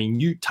player. I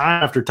mean,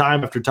 time after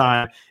time after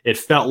time, it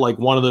felt like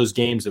one of those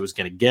games that was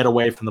going to get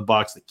away from the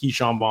Bucs. The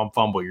Keyshawn Vaughn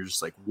fumble, you're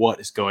just like, what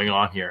is going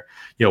on here?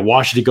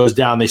 Washington goes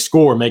down, they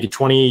score, make it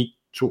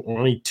 22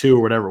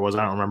 or whatever it was.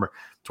 I don't remember.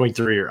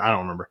 23 or I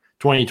don't remember.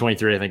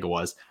 23, I think it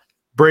was.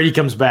 Brady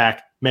comes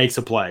back, makes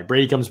a play.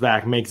 Brady comes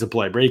back, makes a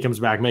play. Brady comes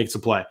back, makes a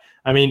play.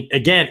 I mean,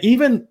 again,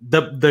 even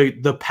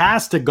the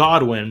pass to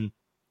Godwin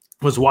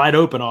was wide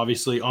open,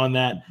 obviously, on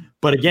that.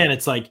 But again,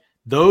 it's like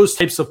those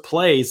types of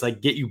plays like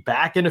get you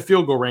back into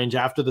field goal range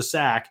after the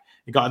sack.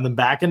 It got them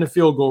back into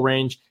field goal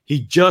range. He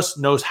just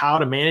knows how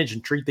to manage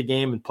and treat the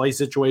game and play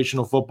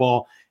situational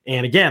football.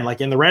 And again,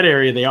 like in the red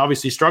area, they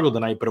obviously struggled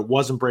tonight, but it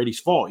wasn't Brady's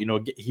fault.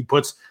 He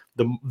puts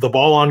the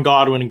ball on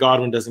Godwin and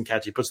Godwin doesn't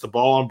catch it. He puts the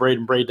ball on Brady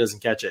and Brady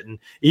doesn't catch it. And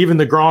even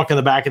the Gronk in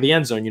the back of the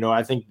end zone,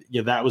 I think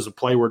that was a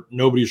play where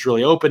nobody's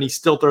really open. He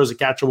still throws a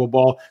catchable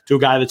ball to a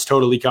guy that's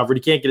totally covered.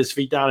 He can't get his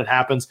feet down. It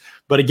happens.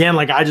 But again,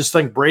 like I just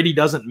think Brady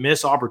doesn't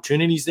miss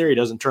opportunities there. He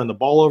doesn't turn the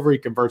ball over. He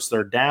converts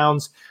third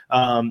downs,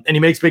 and he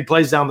makes big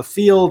plays down the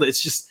field.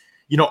 It's just,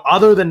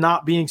 other than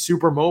not being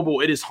super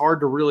mobile, it is hard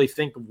to really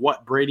think of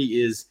what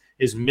Brady is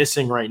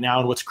missing right now.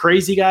 And what's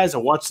crazy, guys, I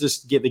watched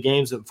the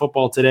games of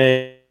football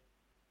today.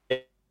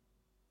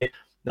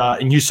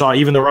 And you saw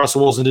even the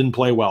Russell Wilson didn't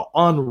play well.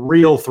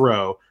 Unreal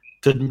throw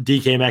to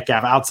DK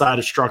Metcalf outside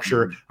of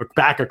structure,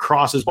 back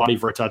across his body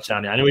for a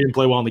touchdown. I know he didn't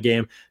play well in the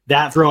game.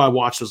 That throw I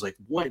watched was like,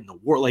 what in the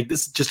world? Like,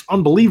 this is just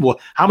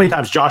unbelievable. How many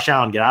times Josh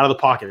Allen get out of the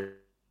pocket,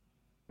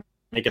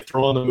 make a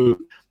throw on the move?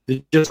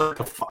 It's just like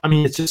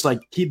it's just like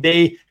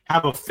they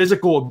have a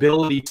physical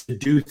ability to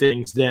do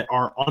things that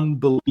are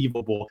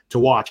unbelievable to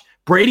watch.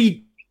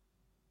 Brady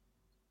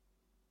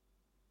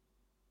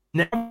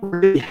never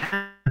really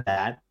had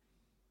that.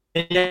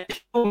 And yet,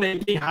 he'll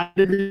make a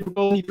high-degree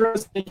goalie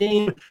throws in the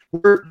game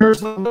where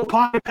there's no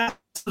pocket passes.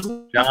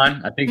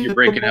 John, I think you're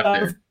breaking up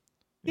there.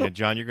 Yeah,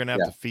 John, you're going to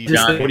have to feed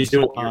John. What he's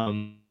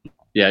doing.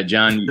 Yeah,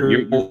 John,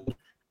 you're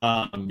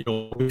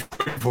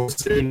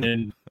soon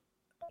and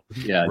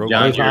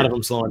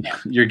John,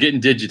 you're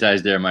getting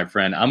digitized there, my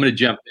friend. I'm going to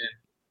jump in.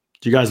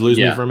 Did you guys lose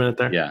me for a minute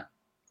there? Yeah.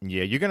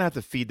 Yeah, you're going to have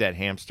to feed that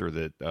hamster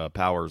that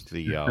powers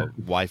the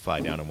Wi-Fi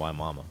down in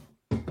Waimama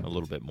a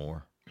little bit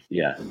more.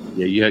 Yeah.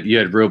 You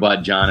had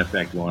robot John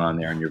effect going on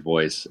there in your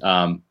voice.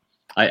 I'm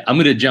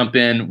going to jump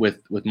in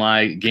with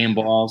my game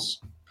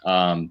balls,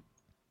 and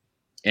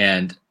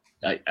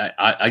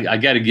I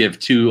got to give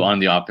two on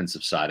the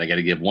offensive side. I got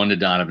to give one to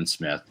Donovan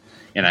Smith,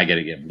 and I got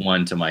to give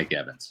one to Mike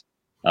Evans,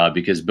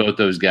 because both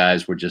those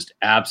guys were just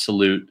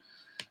absolute,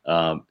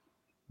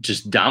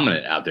 just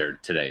dominant out there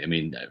today. I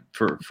mean,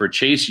 for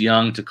Chase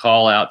Young to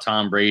call out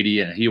Tom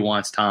Brady and he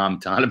wants Tom,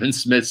 Donovan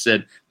Smith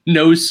said,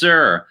 "No,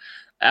 sir.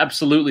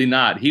 Absolutely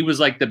not." He was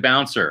like the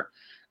bouncer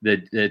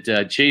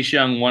that Chase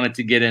Young wanted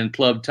to get in,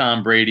 club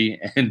Tom Brady,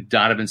 and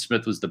Donovan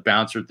Smith was the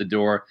bouncer at the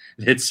door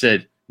that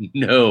said,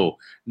 "No,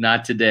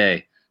 not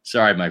today.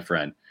 Sorry, my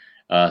friend."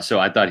 So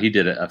I thought he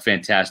did a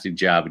fantastic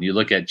job. And you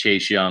look at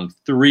Chase Young,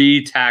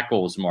 3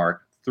 tackles,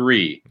 Mark,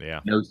 3,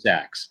 no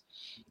sacks.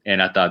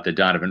 And I thought that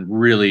Donovan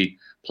really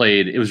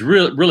played. It was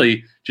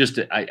really just,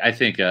 I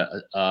think,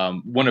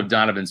 one of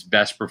Donovan's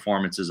best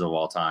performances of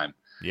all time.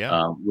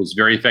 Yeah, was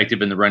very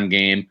effective in the run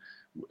game.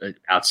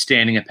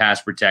 Outstanding at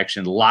pass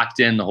protection, locked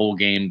in the whole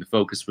game. The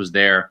focus was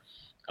there.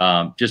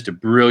 Just a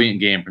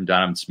brilliant game from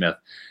Donovan Smith.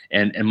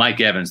 And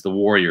Mike Evans, the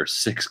Warrior,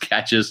 6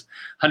 catches,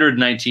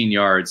 119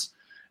 yards,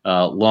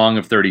 long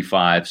of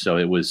 35. So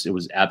it was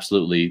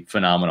absolutely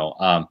phenomenal.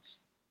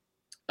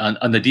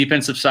 On the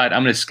defensive side,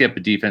 I'm going to skip a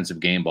defensive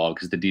game ball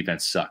because the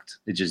defense sucked.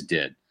 It just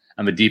did.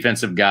 I'm a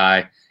defensive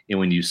guy, and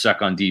when you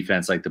suck on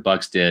defense like the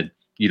Bucs did,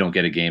 you don't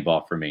get a game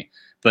ball from me.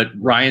 But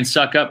Ryan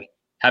Suckup,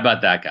 how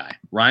about that guy?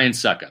 Ryan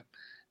Suckup.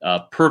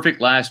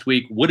 Perfect last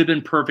week. Would have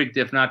been perfect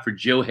if not for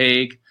Joe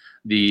Haig,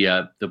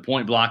 the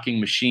point blocking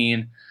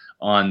machine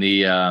on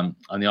the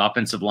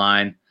offensive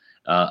line,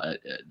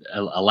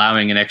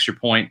 allowing an extra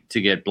point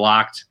to get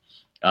blocked.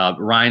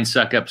 Ryan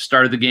Suckup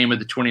started the game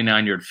with a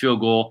 29-yard field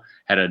goal,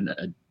 had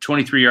a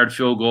 23-yard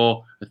field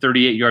goal, a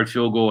 38-yard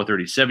field goal, a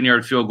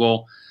 37-yard field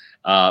goal,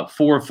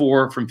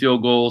 4-4 from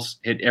field goals,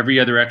 hit every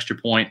other extra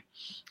point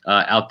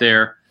out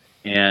there.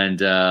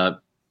 And,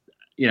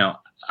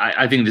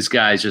 I think this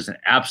guy is just an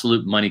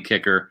absolute money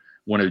kicker,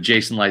 one of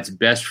Jason Light's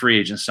best free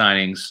agent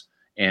signings.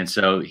 And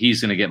so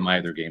he's going to get my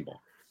other game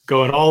ball.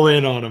 Going all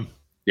in on him.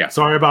 Yeah.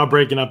 Sorry about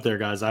breaking up there,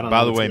 guys. I don't know.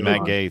 By the way,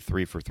 Matt Gay,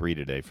 3 for 3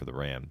 today for the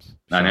Rams.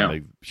 I know.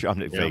 Sean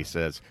McVay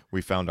says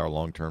we found our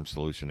long-term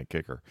solution at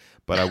kicker.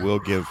 But I will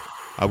give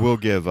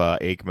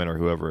Aikman or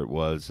whoever it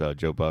was,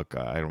 Joe Buck.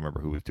 I don't remember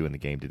who was doing the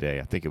game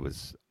today. I think it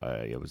was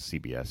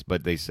CBS.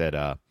 But they said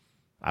I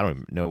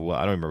don't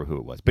remember who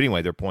it was. But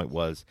anyway, their point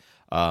was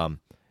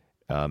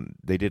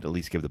they did at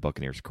least give the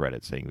Buccaneers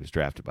credit, saying he was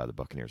drafted by the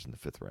Buccaneers in the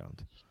 5th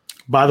round.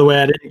 By the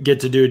way, I didn't get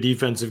to do a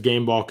defensive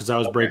game ball because I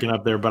was breaking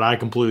up there, but I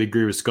completely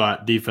agree with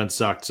Scott. Defense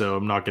sucked, so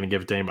I'm not going to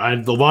give it to him.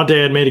 Levante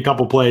had made a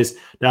couple plays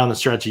down the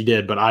stretch he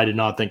did, but I did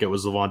not think it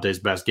was Levante's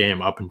best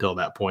game up until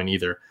that point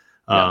either.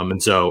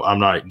 And so I'm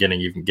not going to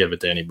even give it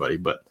to anybody,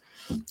 but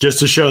just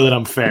to show that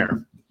I'm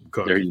fair.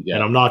 Cook. There you go.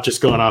 And I'm not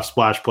just going off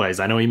splash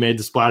plays. I know he made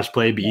the splash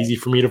play. It'd be easy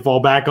for me to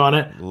fall back on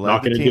it.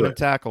 Not going to do it.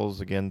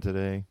 Tackles again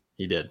today.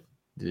 He did.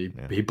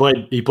 He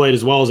played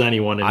as well as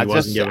anyone, and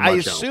wasn't given much I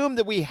assume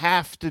that we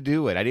have to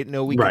do it. I didn't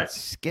know we could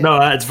skip. No,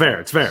 it's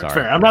fair. It's fair. Sorry. It's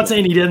fair. I'm not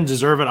saying he didn't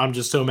deserve it. I'm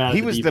just so mad.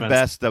 He was the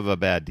best of a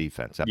bad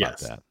defense. How about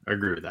that? I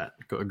agree with that.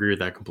 Agree with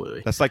that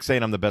completely. That's like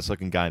saying I'm the best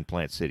looking guy in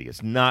Plant City.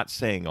 It's not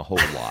saying a whole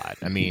lot.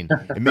 I mean,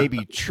 it may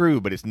be true,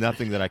 but it's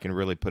nothing that I can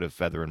really put a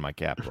feather in my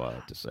cap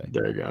to say.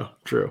 There you go.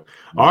 True.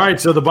 All right.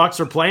 So the Bucs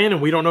are playing,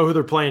 and we don't know who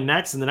they're playing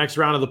next in the next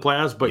round of the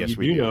playoffs, but you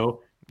do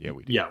know Yeah,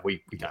 we do. Yeah,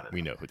 we kind of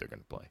we know who they're going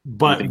to play.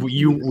 But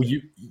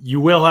you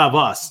will have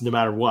us no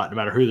matter what, no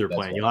matter who they're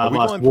playing. You'll have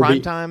us. Are we going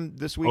prime time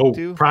this week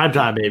too? Prime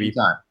time, baby.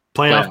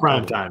 Playoff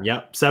prime time.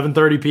 Yep.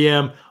 7:30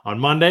 p.m. on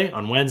Monday,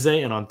 on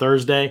Wednesday, and on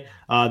Thursday.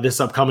 This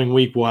upcoming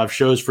week, we'll have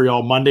shows for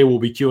y'all. Monday will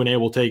be Q&A.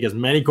 We'll take as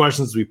many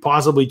questions as we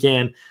possibly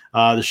can.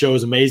 The show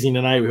is amazing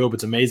tonight. We hope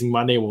it's amazing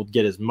Monday. We'll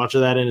get as much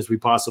of that in as we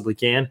possibly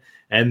can.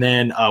 And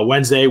then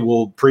Wednesday,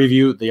 we'll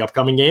preview the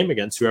upcoming game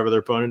against whoever their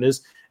opponent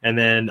is. And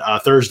then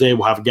Thursday,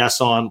 we'll have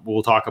guests on.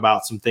 We'll talk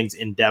about some things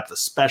in depth,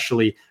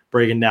 especially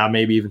breaking down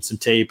maybe even some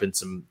tape and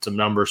some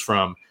numbers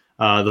from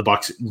the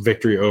Bucs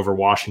victory over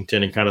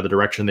Washington and kind of the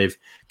direction they've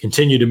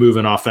continued to move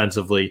in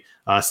offensively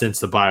since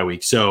the bye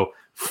week. So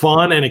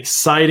fun and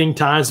exciting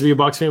times to be a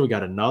Bucs fan. We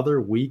got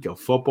another week of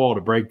football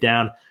to break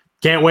down.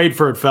 Can't wait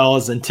for it,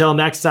 fellas. Until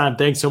next time,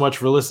 thanks so much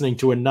for listening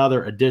to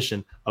another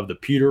edition of the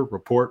Pewter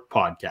Report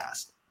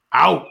podcast.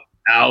 Out.